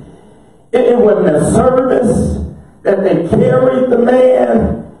faith. It wasn't their service that they carried the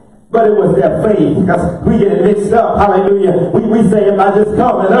man, but it was their faith. Because we get it mixed up. Hallelujah. We say, if I just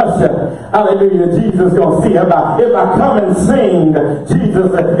come and usher, hallelujah, Jesus gonna see. If I come and sing,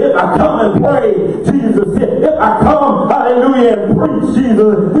 Jesus. If I come and pray, Jesus. If I come, hallelujah, and preach,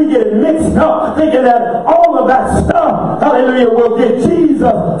 Jesus. We get it mixed up, thinking that all of that stuff, hallelujah, will get Jesus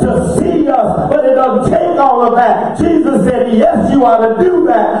to see us. But it doesn't take all of that. Jesus said, yes, you ought to do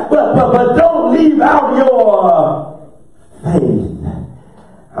that, but don't leave out your faith.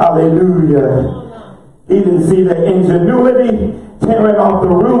 Hallelujah. He didn't see the ingenuity tearing off the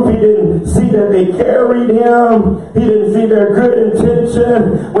roof. He didn't see that they carried him. He didn't see their good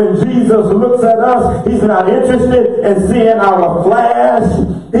intention. When Jesus looks at us, he's not interested in seeing our flash.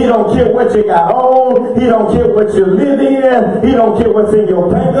 He don't care what you got on. He don't care what you live in. He don't care what's in your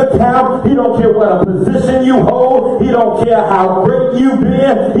bank account. He don't care what a position you hold. He don't care how great you've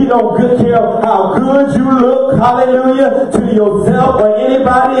been. He don't care how good you look, hallelujah, to yourself or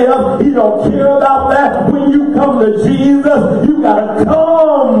anybody else. He don't care about that. When you come to Jesus, you got to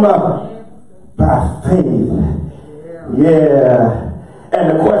come by faith. Yeah. And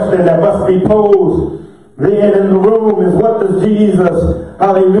the question that must be posed then in the room is, what does Jesus,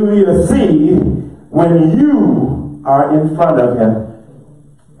 hallelujah, see when you are in front of him?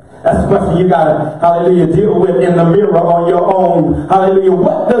 That's the question you got to, hallelujah, deal with in the mirror on your own. Hallelujah.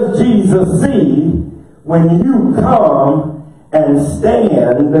 What does Jesus see when you come and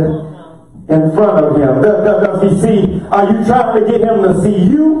stand in front of him? Does he see, are you trying to get him to see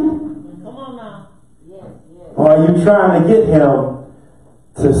you? Come on now. Yes, yes. Or are you trying to get him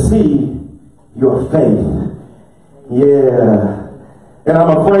to see your faith? Yeah. And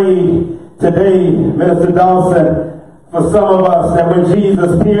I'm afraid today, Minister Dawson, for some of us, that when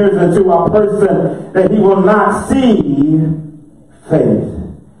Jesus peers into our person, that he will not see faith.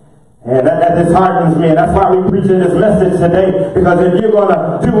 And that disheartens me, and that's why we're preaching this message today, because if you're going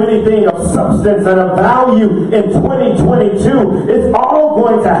to do anything of substance and of value in 2022, it's all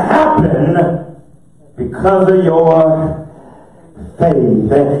going to happen because of your faith.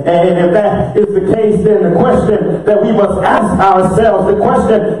 And if that is the case, then the question that we must ask ourselves, the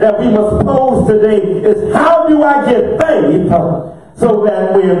question that we must pose today is, how do I get faith so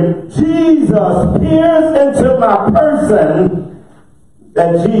that when Jesus peers into my person,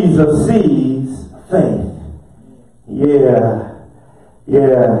 that Jesus sees faith? Yeah.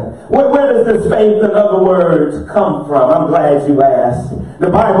 Yeah. Where does this faith, in other words, come from? I'm glad you asked. The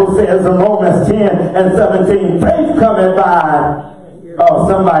Bible says in Romans 10 and 17, faith cometh by... Oh,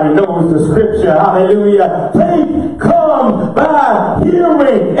 somebody knows the scripture. Hallelujah. Faith comes by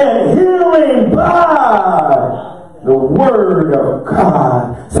hearing, and hearing by the word of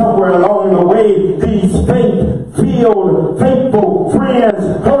God. Somewhere along the way, these faith-filled, faithful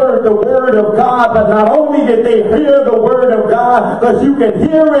friends heard the word of God, but not only did they hear the word of God, because you can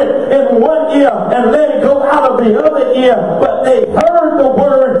hear it in one ear and let it go out of the other ear, but they heard the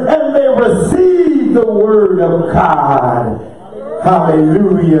word and they received the word of God.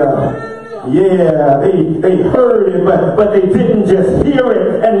 Hallelujah. Yeah, they heard it, but they didn't just hear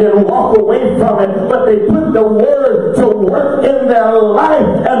it and then walk away from it, but they put the word to work in their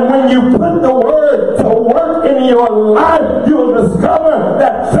life. And when you put the word to work in your life, you'll discover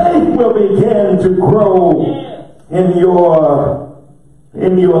that faith will begin to grow in your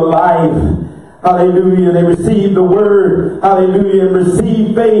life. Hallelujah. They received the word. Hallelujah. And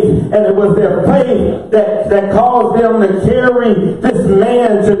received faith. And it was their faith that caused them to carry this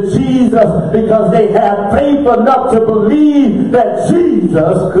man to Jesus, because they had faith enough to believe that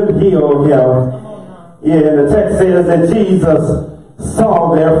Jesus could heal him. Yeah, the text says that Jesus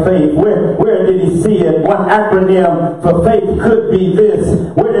saw their faith? Where did he see it? One acronym for faith could be this.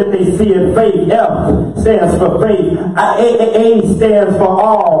 Where did they see it? Faith. F stands for faith. A stands for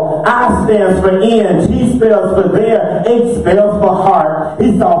all. I stands for in. T spells for there. H spells for heart.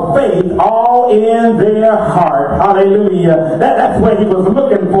 He saw faith all in their heart. Hallelujah. That's what he was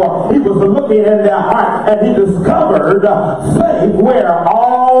looking for. He was looking in their heart, and he discovered faith where?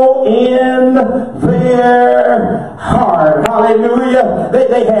 All in their heart. Hallelujah.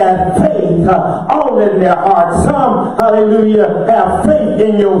 They had faith all in their heart. Some, hallelujah, have faith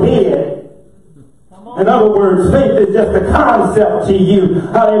in your head. In other words, faith is just a concept to you.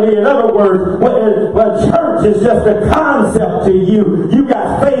 Hallelujah. In other words, church is just a concept to you. You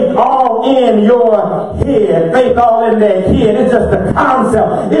got faith all in your head. Faith all in their head. It's just a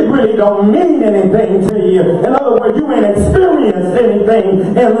concept. It really don't mean anything to you. In other words, you ain't experienced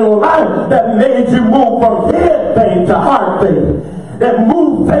anything in life that made you move from head faith to heart faith. That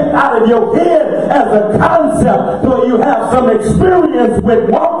move faith out of your head as a concept so you have some experience with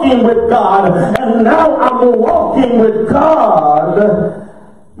walking with God. And now I'm walking with God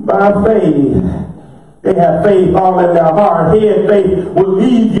by faith. They have faith all in their heart. Head faith will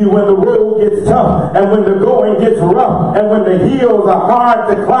lead you when the road gets tough and when the going gets rough and when the hills are hard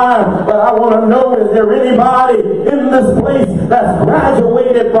to climb. But I want to know, is there anybody in this place that's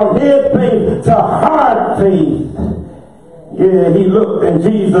graduated from head faith to heart faith? Yeah, he looked and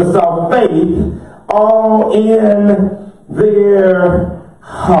Jesus saw faith all in their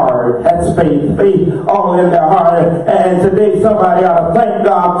heart. That's faith. Faith all in their heart. And today somebody ought to thank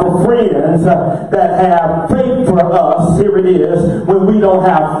God for friends that have faith for us. Here it is. When we don't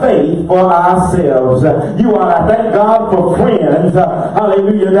have faith for ourselves. You ought to thank God for friends,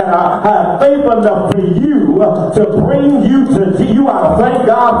 hallelujah, that have faith enough for you to bring you to Jesus. You ought to thank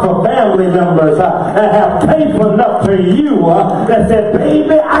God for family members that have faith enough for you that said,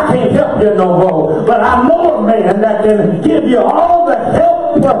 baby, I can't help you no more, but I know a man that can give you all the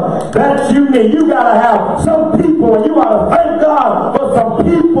help that you need. You got to have some people, and you ought to thank God for some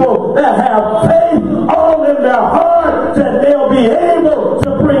people that have faith all in their heart that they'll be able to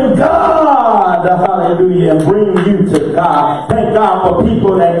bring God, hallelujah, and bring you to God. Thank God for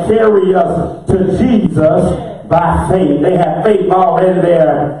people that carry us to Jesus by faith. They have faith all in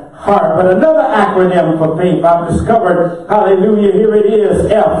their heart. But another acronym for faith I've discovered, hallelujah, here it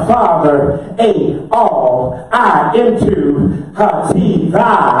is. F, Father. A, all. I, into. T,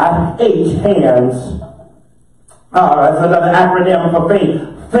 thy. H, hands. That's another acronym for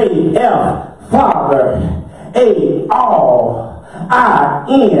faith. Faith. F, Father. A, all. I,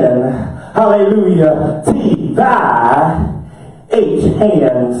 in. Hallelujah. T, thy. H,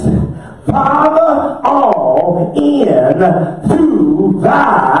 hands. Father, all in to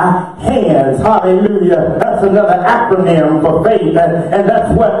thy hands. Hallelujah. That's another acronym for faith. And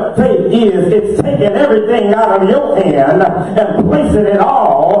that's what faith is. It's taking everything out of your hand and placing it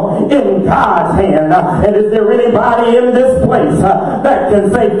all in God's hand. And is there anybody in this place that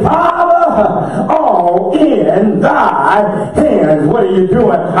can say, Father, all in thy hands? What are you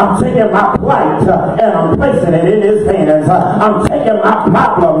doing? I'm taking my plight and I'm placing it in his hands. I'm taking my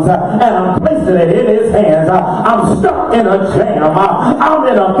problems and I'm placing it in his hands. I'm stuck in a jam. I'm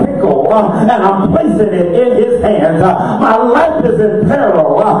in a pickle and I'm placing it in his hands. My life is in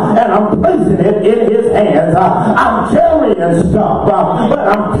peril and I'm placing it in his hands. I'm carrying stuff, but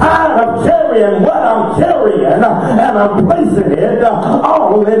I'm tired of carrying what I'm carrying and I'm placing it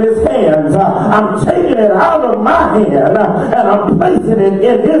all in his hands. I'm taking it out of my hand and I'm placing it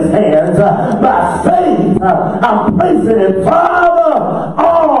in his hands. By faith, I'm placing it, Father,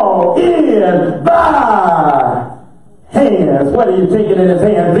 all in thy hands. What are you taking in his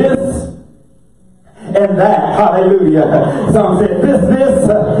hand? This and that. Hallelujah. Some said this,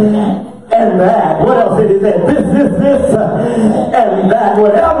 and that. What else did he say? This, and that.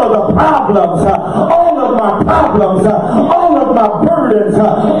 Whatever the problems, all of my problems, all of my burdens,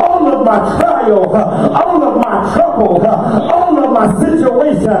 all of my trials, all of my troubles, all of my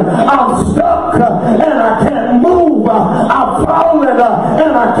situation, I'm stuck and I can't move. I'm falling and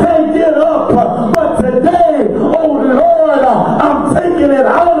I can't get up. But today, oh Lord, I'm taking it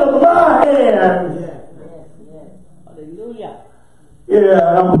out of my hand. Hallelujah.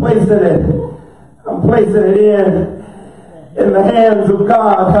 Yeah, I'm placing it in the hands of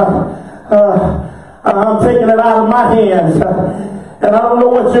God. I'm taking it out of my hands. And I don't know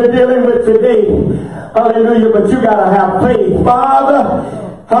what you're dealing with today. Hallelujah, but you got to have faith. Father,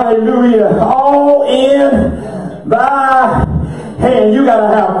 hallelujah, all in thy hand. You got to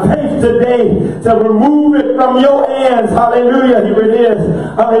have faith today to remove it from your hands. Hallelujah, here it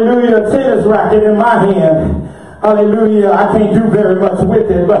is. Hallelujah, tennis racket in my hand. Hallelujah. I can't do very much with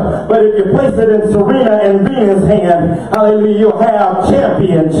it, but if you place it in Serena and Venus' hand, hallelujah, you'll have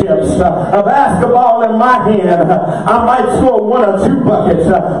championships. A basketball in my hand, I might score 1 or 2 buckets,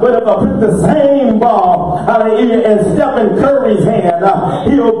 but if I put the same ball, hallelujah, in Stephen Curry's hand,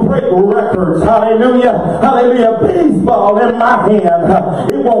 he'll break records. Hallelujah. Hallelujah. Baseball in my hand,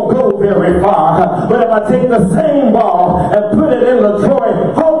 it won't go very far. But if I take the same ball and put it in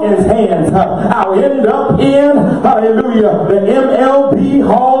LaTroy Hawkins' hands, I'll end up in, hallelujah, the MLB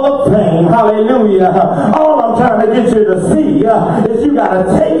Hall of Fame. Hallelujah. All I'm trying to get you to see is you got to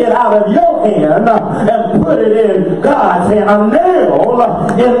take it out of your hand and put it in God's hand. A nail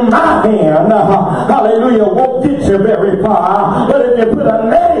in my hand, hallelujah, won't get you very far. But if you put a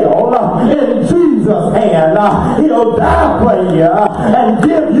nail in Jesus' hand, he'll die for you and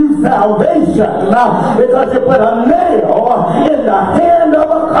give you salvation. Because you put a nail in the hand of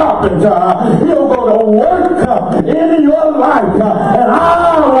a carpenter, he'll go to work in your life. And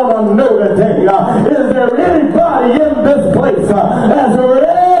I want to know today, is there anybody in this place that's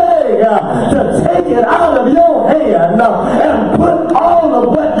ready to take it out of your hand and put all of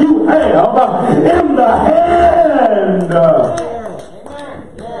what you have in the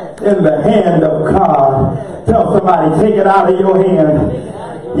hand of God? Tell somebody, take it out of your hand.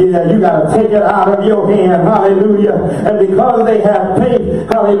 Yeah, you got to take it out of your hand. Hallelujah. And because they have faith,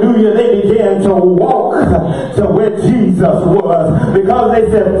 hallelujah, they began to walk to where Jesus was. Because they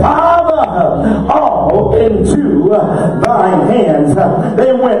said, Father, all into thine hands.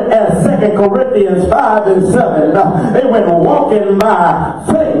 They went, as 2 Corinthians 5 and 7, they went walking by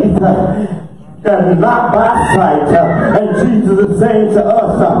faith and not by sight. And Jesus is saying to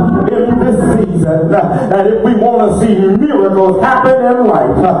us in this season that if we want to see miracles happen in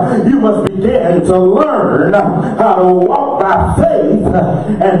life, you must begin to learn how to walk by faith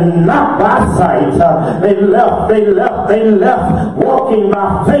and not by sight. They left walking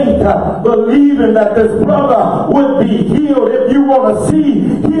by faith, believing that this brother would be healed. If you want to see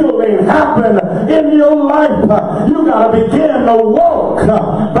healing happen in your life, you got to begin to walk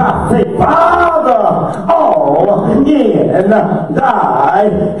by faith. Father, all in thy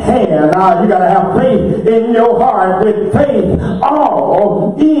hand. Now you got to have faith in your heart. With faith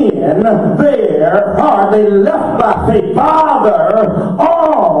all in their heart. They left by faith. Father,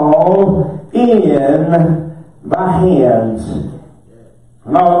 all in thy hands.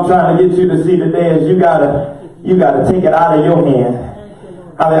 And all I'm trying to get you to see today is you gotta take it out of your hand.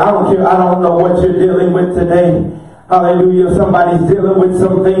 I don't care. I don't know what you're dealing with today. Hallelujah. Somebody's dealing with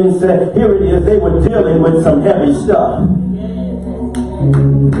some things. Here it is. They were dealing with some heavy stuff.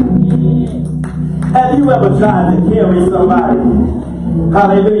 Have you ever tried to carry somebody?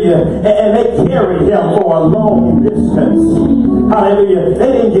 Hallelujah. And they carried him for a long distance. Hallelujah.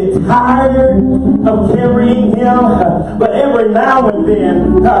 They didn't get tired of carrying him. But every now and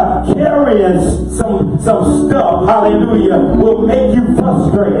then, carrying some stuff, hallelujah, will make you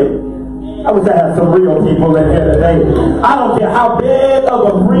frustrated. I wish I had some real people in here today. I don't care how big of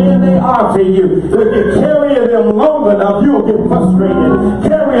a friend they are to you. If you carry them long enough, you'll get frustrated.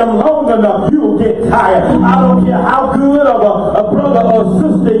 Carry them long enough, you'll get tired. I don't care how good of a brother or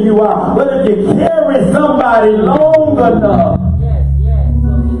sister you are. But if you carry somebody long enough,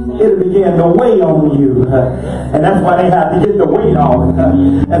 it'll begin to weigh on you. And that's why they have to get the weight off.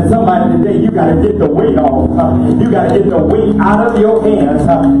 And somebody today, you got to get the weight off. You got to get the weight out of your hands.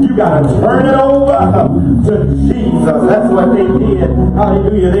 You got to turn it over to Jesus. That's what they did.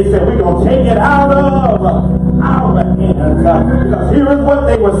 Hallelujah. They said, we're going to take it out of our hands. Because here is what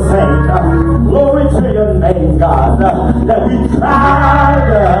they were saying. Glory to your name, God. That we tried,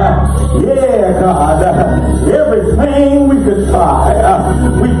 yeah, God, everything we could try.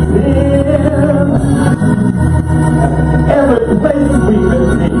 We did every place we could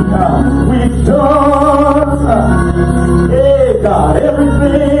take. We've done, yeah, God,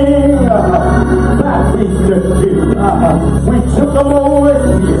 everything that we could do. We took them over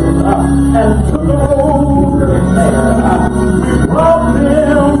here and took them over there. We brought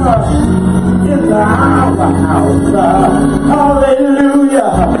them into our house. Hallelujah.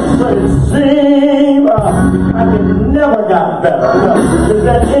 But it seemed like it never got better. Is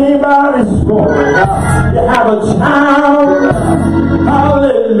that anybody's story? You have a child,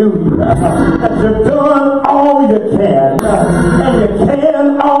 hallelujah, that you've done all you can, and you can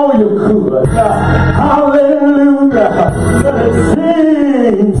all you could, hallelujah, but it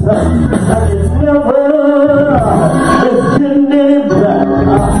seems like it never is getting any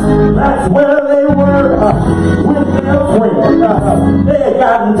better. That's where they were with their friend. They had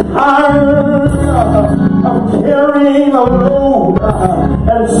gotten tired of carrying a load,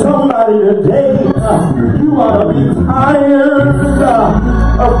 and somebody today, you ought to be tired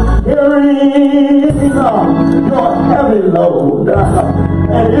of carrying your heavy load.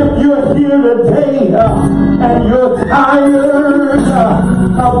 And if you're here today and you're tired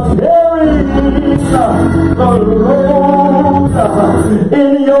of carrying the load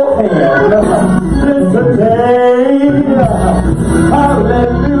in your hand, then today,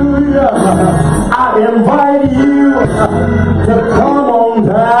 hallelujah, I invite you to come on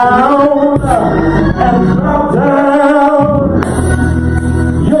down and drop down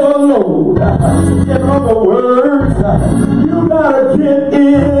your load. In other words, you gotta get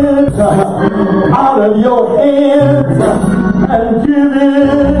it out of your hands and give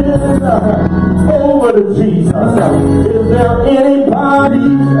it over to Jesus. Is there anybody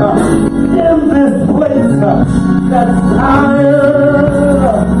in this place that's tired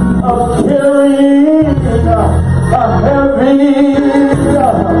of carrying a heavy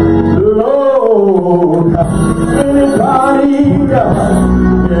load? Anybody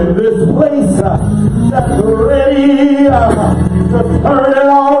in this place that's ready to turn it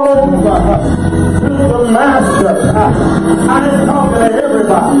all over to the Master? I ain't talking to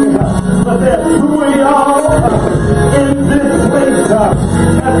everybody, but there's two of y'all in this place that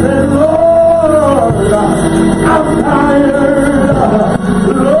said, Lord, I'm tired.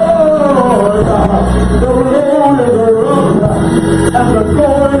 Lord, the road is rough and the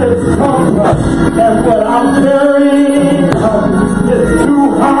going is tough, and what I'm carrying is too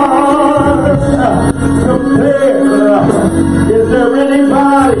hard to bear. Is there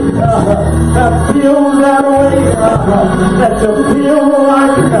anybody that feels that way? That you feel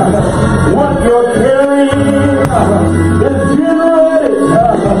like what you're carrying is getting ready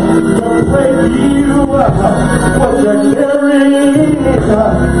to break you? What you're carrying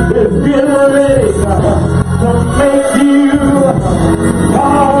is getting ready to make you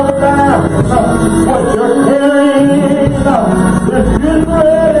fall down. What you're carrying is getting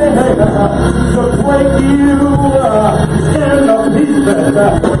ready to break you into pieces.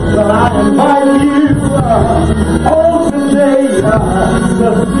 But I invite you on today to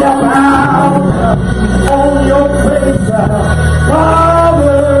step out on your face.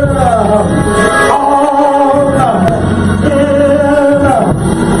 Father, all in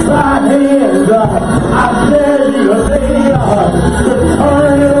thy hands. I dare you today to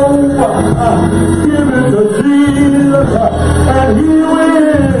turn it over. Give it to Jesus, and He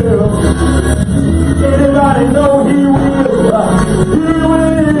will. Anybody know He will? He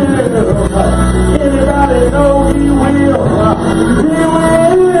will. Anybody know He will? He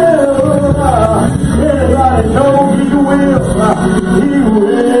will. Anybody know He will? He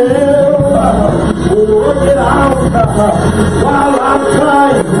will. Work it out while I'm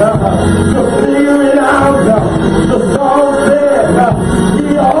trying to figure it out. The song said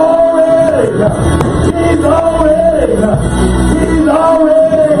He's already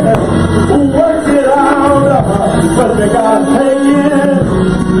worked it out. But you gotta take it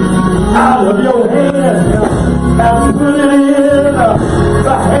out of your hand and put it in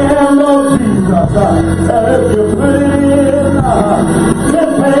the hand of Jesus. And if you put it in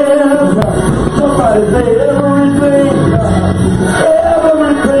His hands, somebody say everything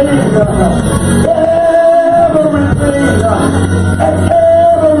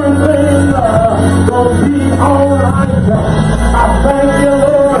gonna be alright. I thank you,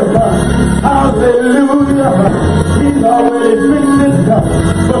 Lord. Hallelujah. He's already fixed it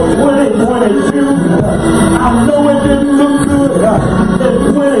for 2022. I know it didn't look good in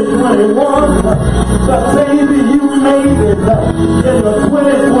 2021, but baby, you made it in the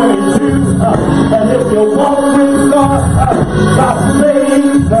 2022. And if you walk with God by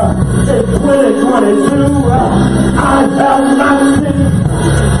faith in 2022, I have not seen,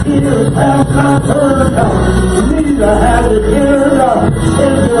 ears have not heard, neither has it entered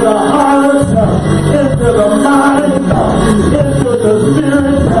into the heart, into the mind, into the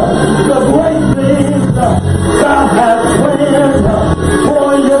spirit, the great things God has planned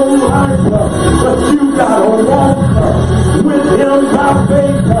for your life. But you gotta walk with Him by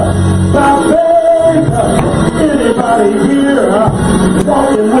faith. By faith. Anybody here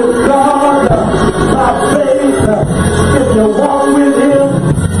walking with God by faith? If you walk with Him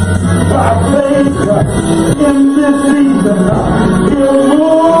by faith in this season, He'll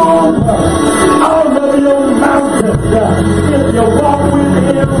move out of your mountains. If you walk with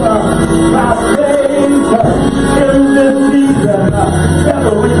Him by faith in this season,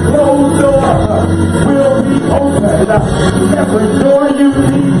 every closed door will be opened. Every door you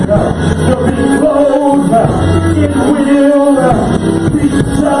need to be closed, it will be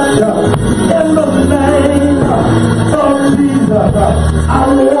shut in the name of Jesus. I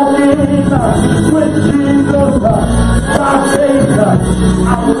walk in with Jesus by faith.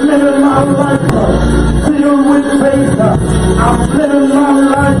 I'm living my life filled with faith. I'm living my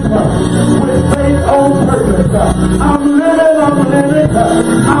life with faith on purpose. I'm living. I'm living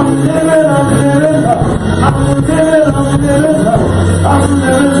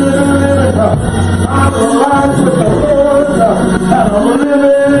I'm alive with the Lord, and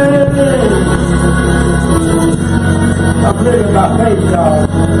I'm living by faith, y'all.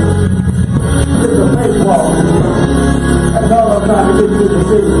 It's a faith walk. That's all I'm trying to get you to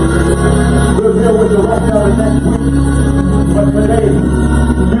see. We'll deal with the rest of it next week. But today,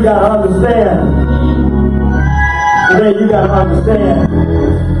 you got to understand. Today, you got to understand.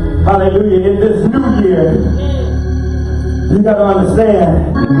 Hallelujah. In this new year, you got to understand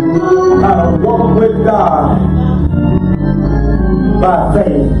how to walk with God by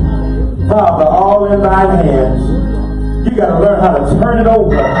faith. Father, all in thy hands. You got to learn how to turn it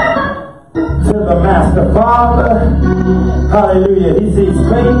over to the Master. Father, hallelujah, he sees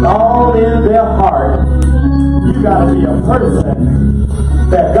faith all in their heart. You got to be a person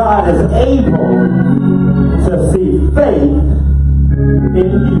that God is able to see faith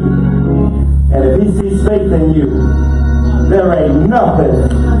in you. And if he sees faith in you, there ain't nothing.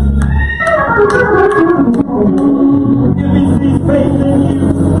 If he sees faith in you,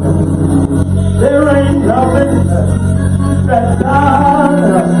 there ain't nothing that God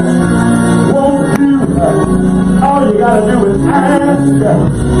won't do. All you gotta do is ask,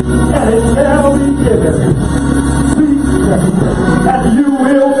 and it shall be given. And you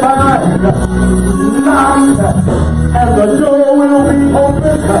will find, knock, and the door will be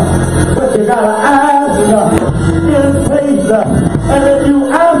open. But you gotta ask in faith, and if you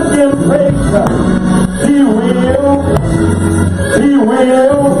ask in faith, he will.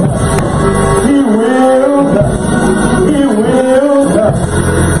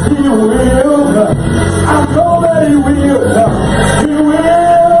 I know that he will.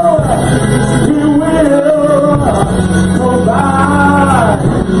 Provide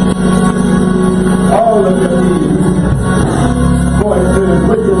all of your needs. According to his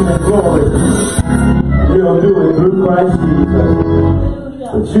riches and glory, he'll do it through Christ Jesus.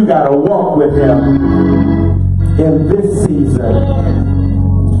 But you got to walk with him in this season.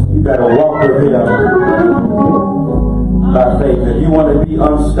 You got to walk with him by faith. If you want to be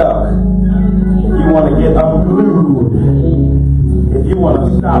unstuck, if you want to get unglued, if you want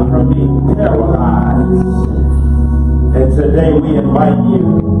to stop from being paralyzed, and today we invite you,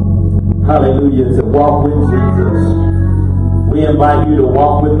 hallelujah, to walk with Jesus. We invite you to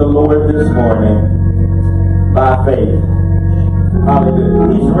walk with the Lord this morning by faith.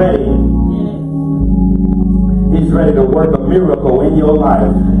 Hallelujah. He's ready. He's ready to work a miracle in your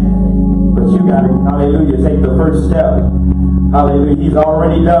life. But you got to, hallelujah, take the first step. Hallelujah. He's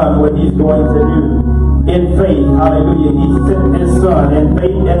already done what he's going to do. In faith, hallelujah, he sent his son. In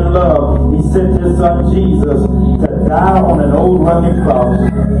faith and love, he sent his son Jesus to die on an old rugged cross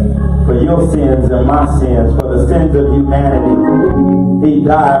for your sins and my sins, for the sins of humanity. He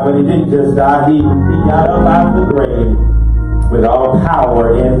died, but he didn't just die. He got up out of the grave with all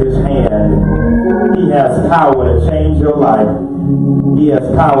power in his hand. He has power to change your life. He has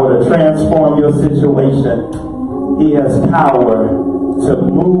power to transform your situation. He has power to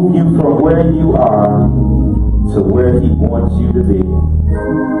move you from where you are to where he wants you to be.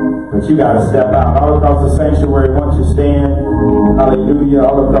 But you got to step out. All across the sanctuary, once you stand, hallelujah,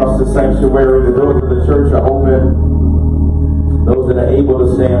 all across the sanctuary, the doors of the church are open. Those that are able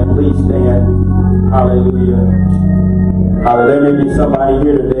to stand, please stand. Hallelujah. There may be somebody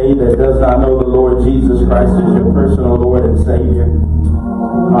here today that does not know the Lord Jesus Christ as your personal Lord and Savior.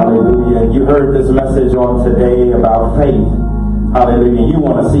 Hallelujah. You heard this message on today about faith. Hallelujah. You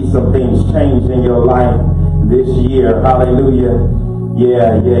want to see some things change in your life this year. Hallelujah.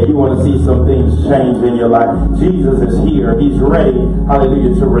 Yeah. You want to see some things change in your life. Jesus is here. He's ready,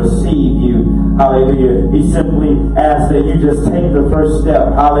 hallelujah, to receive you. Hallelujah. He simply asks that you just take the first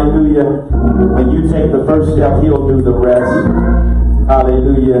step. Hallelujah. When you take the first step, he'll do the rest.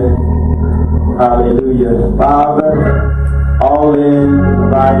 Hallelujah. Hallelujah. Father, all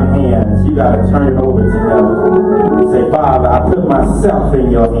in thy hands. You got to turn it over to him. You say, Father, I put myself in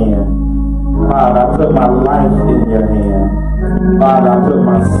your hand. Father, I put my life in your hand. Father, I put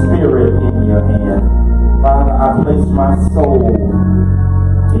my spirit in your hand. Father, I place my soul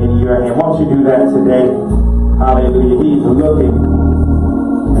in your hand. Won't you do that today? Hallelujah. He's looking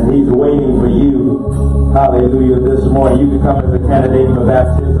and he's waiting for you. Hallelujah. This morning you can come as a candidate for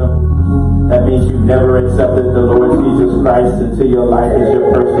baptism. That means you've never accepted the Lord Jesus Christ into your life as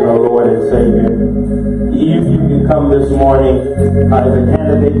your personal Lord and Savior. You can come this morning as a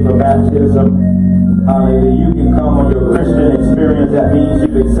candidate for baptism. Hallelujah. You can come on your Christian experience. That means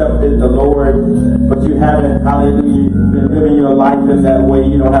you've accepted the Lord, but you haven't, hallelujah, been living your life in that way.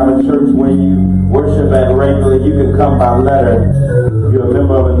 You don't have a church where you worship at regularly. You can come by letter. You're a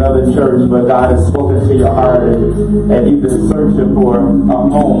member of another church, but God has spoken to your heart, and you've been searching for a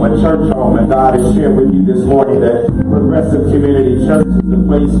home, a church home, and God has shared with you this morning that Progressive Community Church is the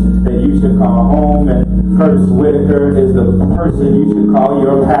place that you should call home, and Curtis Whitaker is the person you should call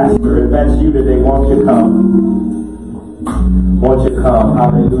your pastor. If that's you today, won't you come? Won't you come?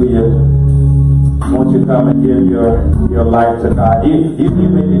 Hallelujah. Won't you come and give your life to God? You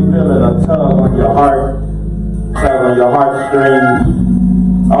may be feeling a tug on your heart, tug on your heartstrings.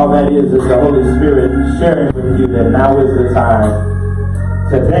 All that is the Holy Spirit sharing with you that now is the time.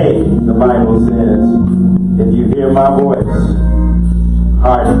 Today, the Bible says, if you hear my voice,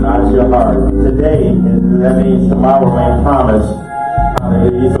 harden not your heart. Today, that means tomorrow ain't promised.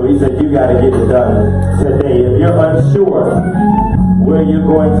 Hallelujah. So he said, you got to get it done today. If you're unsure where you're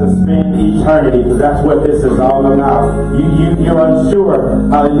going to spend eternity, because that's what this is all about. You're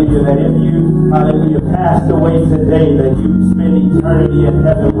unsure, hallelujah, that if you, hallelujah, passed away today, that you spend eternity in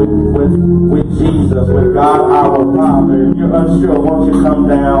heaven with Jesus, with God our Father. If you're unsure, won't you come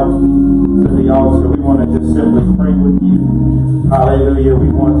down to the altar? We want to just simply pray with you. Hallelujah. We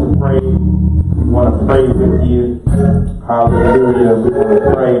want to pray. We want to pray with you. Hallelujah. We want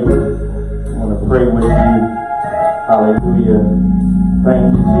to pray. We want to pray with you. Hallelujah.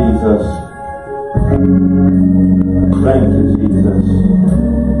 Thank you, Jesus. Thank you, Jesus.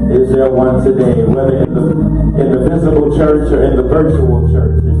 Is there one today, whether in the visible church or in the virtual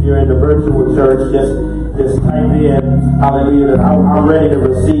church? If you're in the virtual church, just type in, hallelujah, that I'm ready to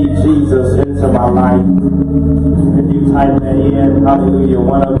receive Jesus into my life. If you type that in, hallelujah,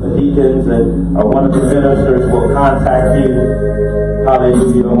 one of the deacons or one of the ministers will contact you,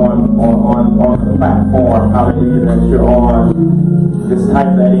 hallelujah, on the platform, hallelujah, that you're on. Just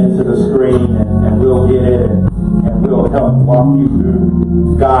type that into the screen and we'll get it and we'll help walk you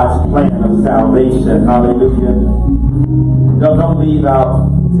through God's plan of salvation. Hallelujah. Don't leave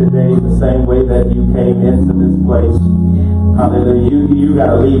out today the same way that you came into this place. Hallelujah. You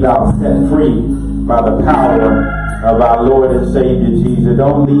got to leave out set free by the power of our Lord and Savior Jesus.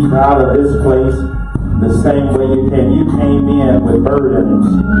 Don't leave out of this place the same way you came. You came in with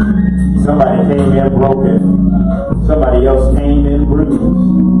burdens. Somebody came in broken. Somebody else came in bruised.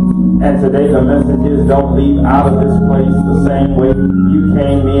 And today the message is, don't leave out of this place the same way you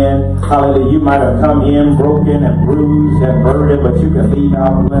came in. Hallelujah. You might have come in broken and bruised and burdened, but you can leave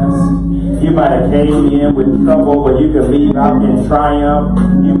out blessed. You might have came in with trouble, but you can leave out in triumph.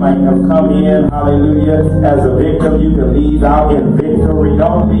 You might have come in, hallelujah, as a victim. You can leave out in victory.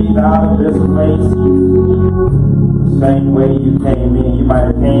 Don't leave out of this place the same way you came in. You might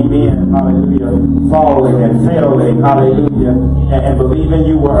have came in, hallelujah, falling and failing, hallelujah, and believing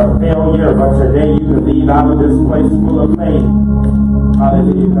you were a failure, but today you can leave out of this place full of faith.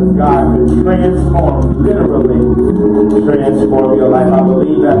 Hallelujah, because God can transform, literally transform your life. I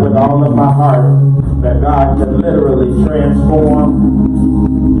believe that with all of my heart, that God can literally transform.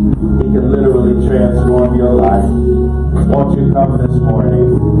 He can literally transform your life. Won't you come this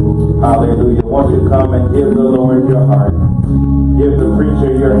morning? Hallelujah. Won't you come and give the Lord your heart? Give the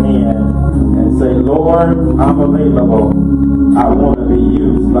preacher your hand and say, Lord, I'm available. I want to be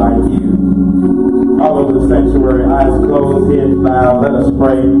used by you. All over the sanctuary, eyes closed, heads bowed. Let us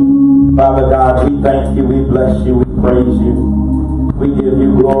pray. Father God, we thank you, we bless you, we praise you. We give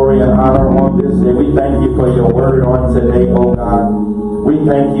you glory and honor on this day. We thank you for your word on today, oh God. We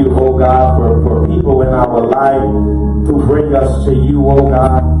thank you, oh God, for people in our life who bring us to you, oh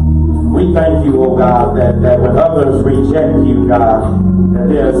God. We thank you, oh God, that when others reject you, God, that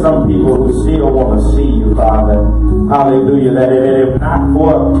there are some people who still want to see you, Father. Hallelujah. That if not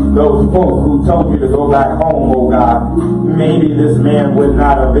for those folk who told you to go back home, oh God, maybe this man would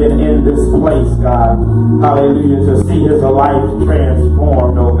not have been in this place, God. Hallelujah. To see his life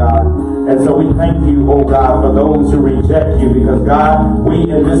transformed, oh God. And so we thank you, oh God, for those who reject you, because God, we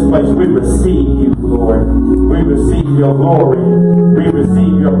in this place, we receive you, Lord. We receive your glory. We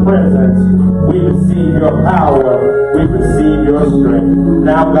receive your presence. We receive your power. We receive your strength.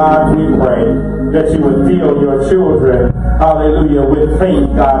 Now, God, we pray that you would fill your children, hallelujah, with faith,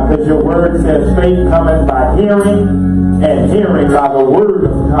 God, because your word says faith cometh by hearing, and hearing by the word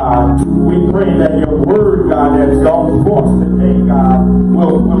of God. We pray that your word, God, that's gone forth today, God,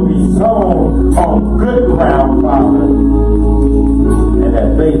 will be sown on good ground, Father, and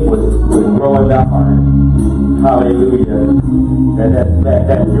that faith would grow in their heart. Hallelujah.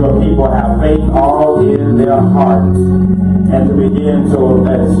 That your people have faith all in their heart. And to begin to,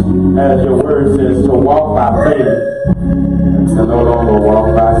 as your word says, to walk by faith and no longer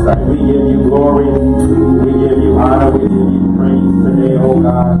walk by sight. We give you glory, we give you honor, we give you praise today, oh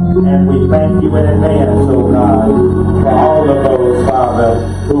God. And we thank you in advance, oh God, for all of those, Father,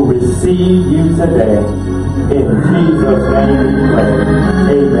 who receive you today. In Jesus' name we pray.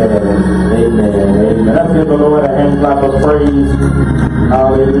 Amen. Amen. Amen. Let's give the Lord a hand clap of praise.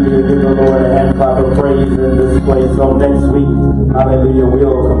 Hallelujah. Give the Lord a hand clap of praise in this place. So next week, hallelujah,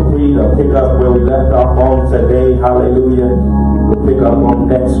 we'll complete or pick up where we left off on today. Hallelujah. We'll pick up on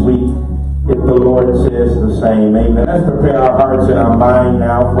next week if the Lord says the same. Amen. Let's prepare our hearts and our mind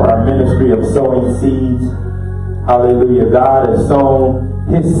now for our ministry of sowing seeds. Hallelujah. God has sown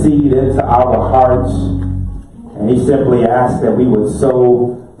his seed into our hearts. And he simply asked that we would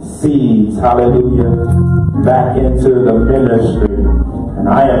sow seeds, hallelujah, back into the ministry. And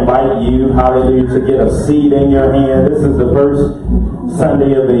I invite you, hallelujah, to get a seed in your hand. This is the first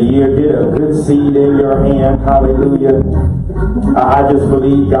Sunday of the year. Get a good seed in your hand, hallelujah. I just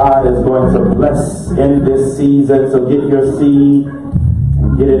believe God is going to bless in this season. So get your seed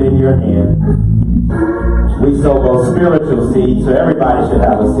and get it in your hand. We sow both spiritual seeds, so everybody should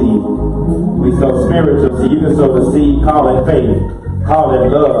have a seed. We sow spiritual seed. You can sow the seed, call it faith, call it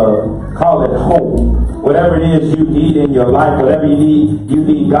love, call it hope. Whatever it is you need in your life, whatever you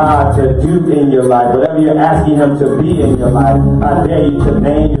need God to do in your life, whatever you're asking him to be in your life, I dare you to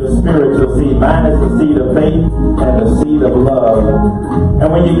name your spiritual seed. Mine is the seed of faith and the seed of love.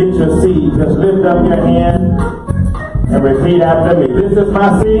 And when you get your seed, just lift up your hand and repeat after me. This is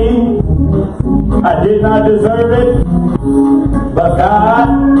my seed. I did not deserve it, but God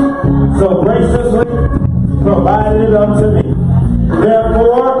so graciously provided it unto me.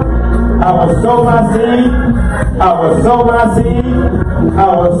 Therefore, I will sow my seed, I will sow my seed,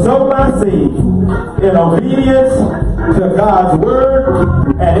 I will sow my seed in obedience to God's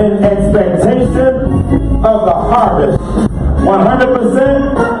word and in expectation of the harvest.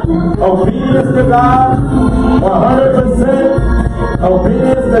 100% obedience to God, 100%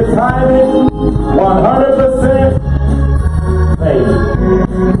 obedience to timing, 100% faith.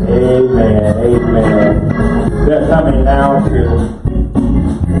 Amen. Amen. They're coming now to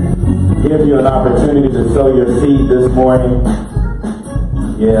give you an opportunity to sow your seed this morning.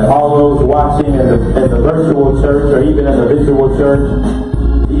 Yeah, all those watching in the virtual church or even in the visual church,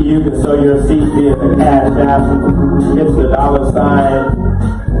 you can sow your seed via the Cash App. It's the $,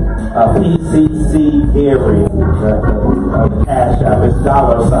 PCC area. The Cash App. It's $,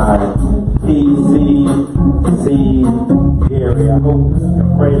 PCC area. I hope and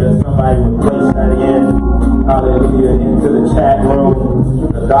pray that somebody would place that in, hallelujah, into the chat room.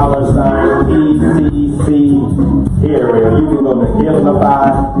 The $, PCC area. You can go to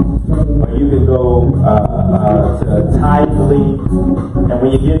Givelify, or you can go to Tithely. And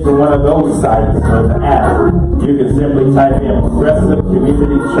when you get to one of those sites or the app, you can simply type in Progressive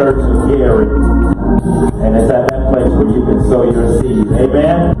Community Church of Gary. And it's at that place where you can sow your seed.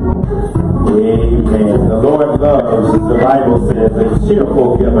 Amen? Amen. The Lord loves, the Bible says, a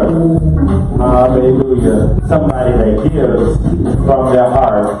cheerful giver. Hallelujah. Somebody that gives from their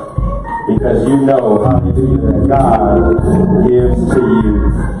heart. Because you know, hallelujah, that God gives to you.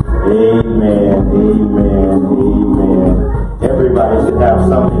 Amen. Amen. Amen. Everybody should have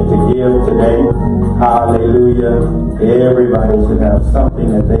something to give today. Hallelujah. Everybody should have something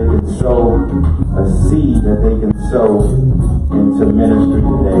that they can sow, a seed that they can sow into ministry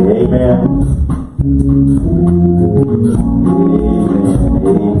today. Amen. Amen.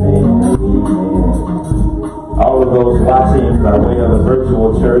 Amen. Amen. All of those watching by way of the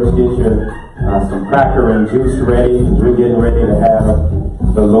virtual church, get your some cracker and juice ready, because we're getting ready to have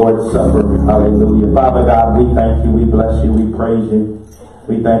the Lord's Supper. Hallelujah. Father God, we thank you, we bless you, we praise you.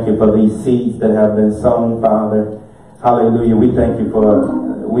 We thank you for these seeds that have been sown, Father. Hallelujah. We thank you for,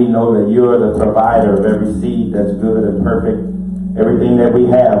 we know that you're the provider of every seed that's good and perfect. Everything that we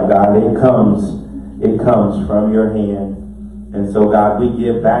have, God, it comes from your hand. And so, God, we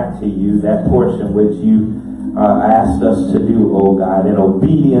give back to you that portion which you asked us to do, oh God, in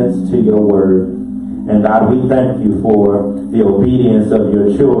obedience to your word. And God, we thank you for the obedience of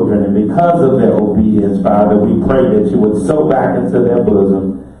your children. And because of their obedience, Father, we pray that you would sow back into their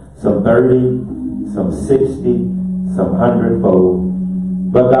bosom some 30, some 60, some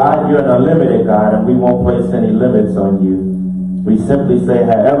 100-fold. But God, you're an unlimited God, and we won't place any limits on you. We simply say,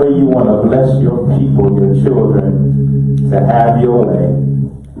 however you want to bless your people, your children, to have your way.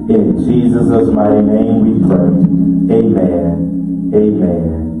 In Jesus' mighty name we pray. Amen. Amen.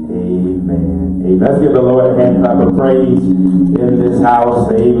 Amen. Amen. Amen. Let's give the Lord a hand clap of praise in this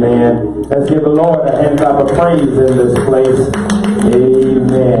house. Amen. Let's give the Lord a hand clap of praise in this place.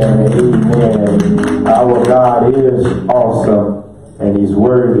 Amen. Amen. Our God is awesome and He's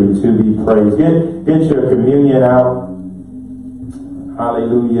worthy to be praised. Get your communion out.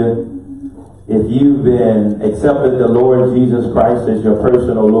 Hallelujah. If you've been accepted the Lord Jesus Christ as your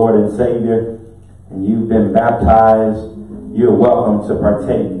personal Lord and Savior, and you've been baptized, you're welcome to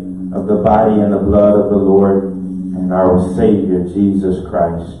partake of the body and the blood of the Lord and our Savior, Jesus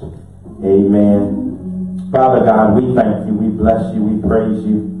Christ. Amen. Father God, we thank you, we bless you, we praise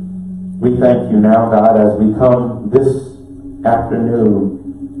you. We thank you now, God, as we come this afternoon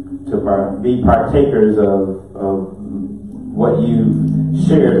to be partakers of what you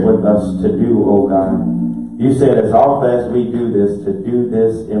shared with us to do, oh God. You said as often as we do this, to do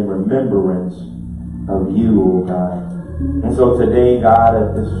this in remembrance of you, oh God. And so today, God,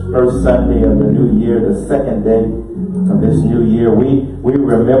 at this first Sunday of the new year, the second day of this new year, we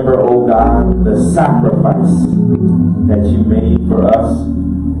remember, oh God, the sacrifice that you made for us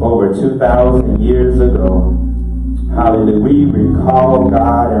over 2,000 years ago. Hallelujah. We recall,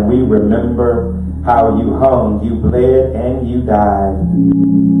 God, and we remember how you hung, you bled, and you died.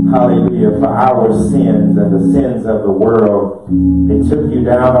 Hallelujah. For our sins and the sins of the world. They took you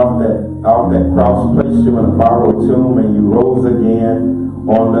down off that cross, placed you in a borrowed tomb, and you rose again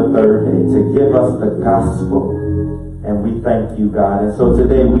on the third day to give us the gospel. And we thank you, God. And so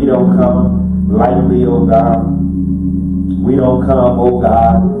today we don't come lightly, oh God. We don't come, oh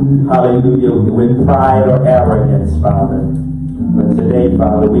God, hallelujah, with pride or arrogance, Father. But today,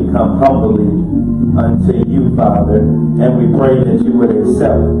 Father, we come humbly unto you, Father, and we pray that you would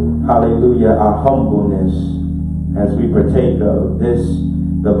accept, hallelujah, our humbleness as we partake of this,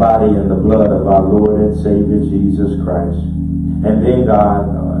 the body and the blood of our Lord and Savior, Jesus Christ. And then, God,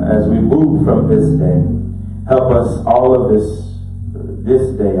 as we move from this day, help us all of this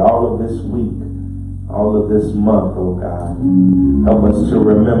day, all of this week, all of this month, oh God. Help us to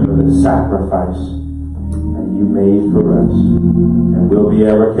remember the sacrifice that you made for us. And we'll be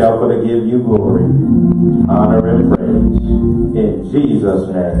ever careful to give you glory, honor, and praise. In Jesus'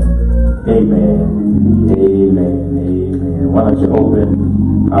 name, amen. Amen. Amen. Why don't you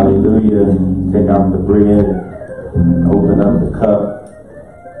open, hallelujah, take out the bread and open up the cup.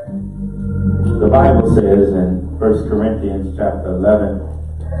 The Bible says in 1 Corinthians chapter 11,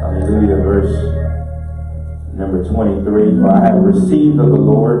 hallelujah, verse number 23, for I have received of the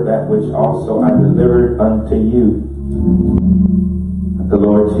Lord that which also I delivered unto you. The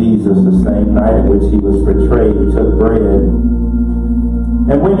Lord Jesus, the same night in which he was betrayed, took bread,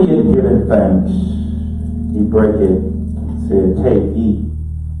 and when he had given thanks, he brake it, and said, take, eat.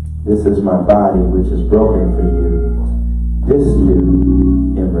 This is my body, which is broken for you. This do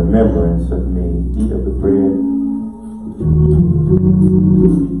in remembrance of me. Eat of the bread.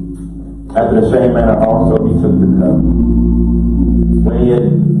 After the same manner also he took the cup. When he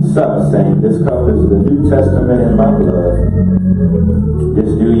had supped, saying, this cup is the New Testament in my blood. This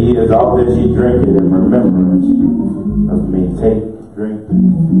do ye as often as ye drink it in remembrance of me. Take, drink.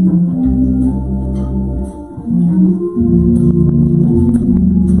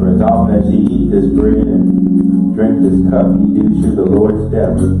 For as often as ye eat this bread and drink this cup, ye do shew the Lord's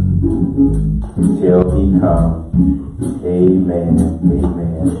death until he come. Amen.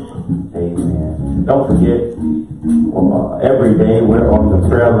 Amen. Amen. Don't forget, every day we're on the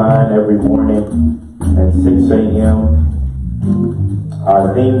prayer line every morning at 6 a.m.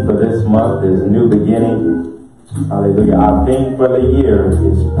 Our theme for this month is New Beginning. Hallelujah. Our theme for the year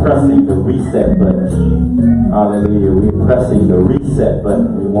is pressing the reset button. Hallelujah. We're pressing the reset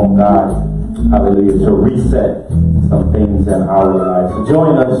button. We want God, hallelujah, to reset some things in our lives. So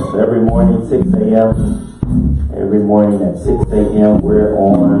join us every morning, 6 a.m. Every morning at 6 a.m. we're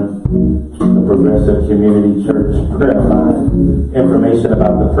on the Progressive Community Church prayer line. Information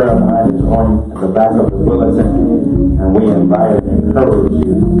about the prayer line is on the back of the bulletin, and we invite and encourage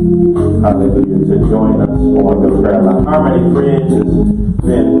you, hallelujah, to join us on the prayer line. Harmony Bridge has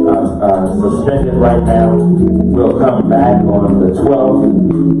been suspended right now. We'll come back on the 12th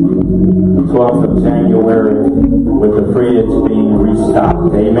of January with the bridge being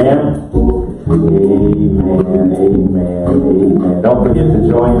restocked. Amen. Amen, amen, amen. Don't forget to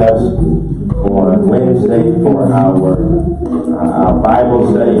join us on Wednesday for our Bible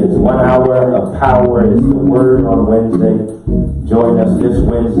study. It's 1 hour of power. It's the Word on Wednesday. Join us this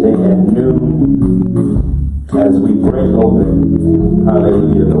Wednesday at noon as we break open,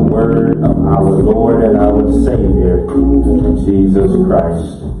 hallelujah, the Word of our Lord and our Savior, Jesus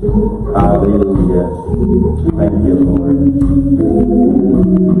Christ. Hallelujah. Thank you, Lord.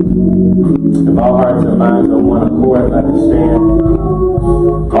 All hearts and minds on one accord, understand.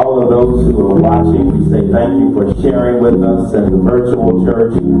 All of those who are watching, we say thank you for sharing with us in the virtual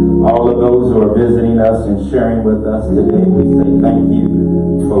church. All of those who are visiting us and sharing with us today, we say thank you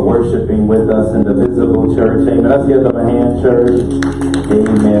for worshiping with us in the visible church. Amen. Let's give them a hand, church.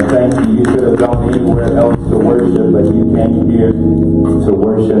 Amen. Thank you. You could have gone anywhere else to worship, but you came here to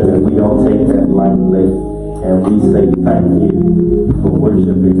worship, and we don't take that lightly. And we say thank you for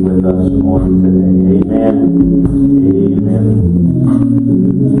worshiping with us on today. Amen. Amen.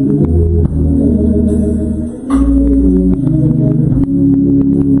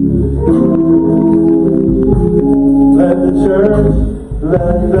 Let the church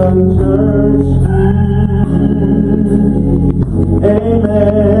amen.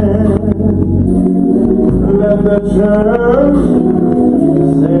 Let the church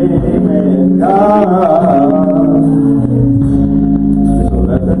say amen. God. So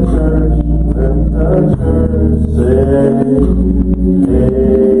let the church say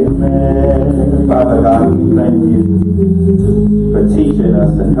amen. Father God, we thank you for teaching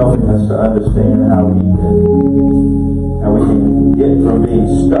us and helping us to understand how we can get from being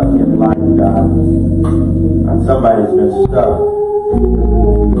stuck in life, God. And somebody's been stuck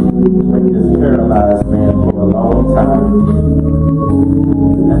like this paralyzed man for a long time.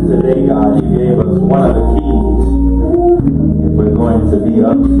 And today, God, you gave us one of the keys if we're going to be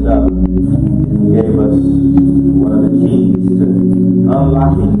unstuck. You gave us one of the keys to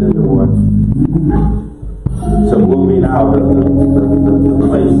unlocking the door, to moving out of the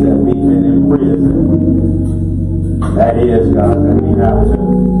place that we've been in prison. That is, God, that we have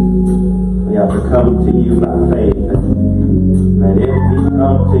to come to you by faith. And that if we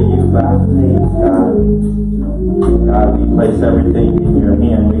come to you by faith, God, we place everything in your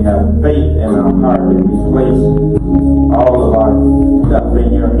hand. We have faith in our heart, and we place all of our stuff in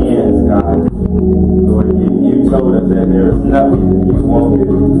your hands, God. Lord, you told us that there is nothing that you won't do.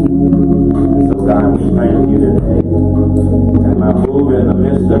 So, God, we thank you today. And I move in the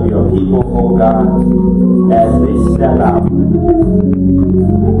midst of your people, oh God, as they step out,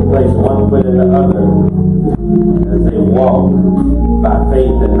 place one foot in the other, as they walk by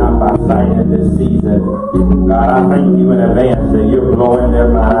faith and not by sight in this season. God, I thank you in advance that you're blowing their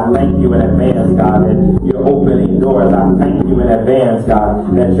mind. I thank you in advance, God, that you're opening doors. I thank you in advance,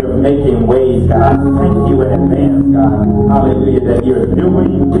 God, that you're making ways, God. I thank you in advance, God, hallelujah, that you're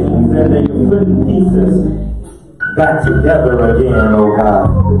doing things and that you're putting pieces back together again, oh God.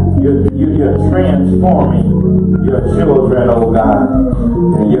 You're transforming your children, oh God,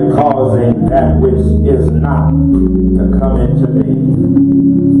 and you're causing that which is not to come into being.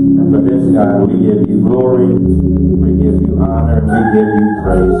 And for this, God, we give you glory, we give you honor, and we give you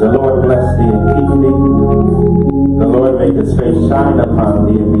praise. The Lord bless thee and keep thee. The Lord make his face shine upon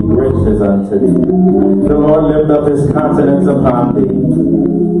thee and be gracious unto thee. The Lord lift up his countenance upon thee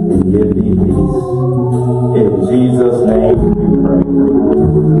and give thee peace. In Jesus' name we pray.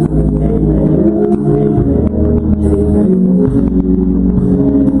 Amen. Amen. Amen.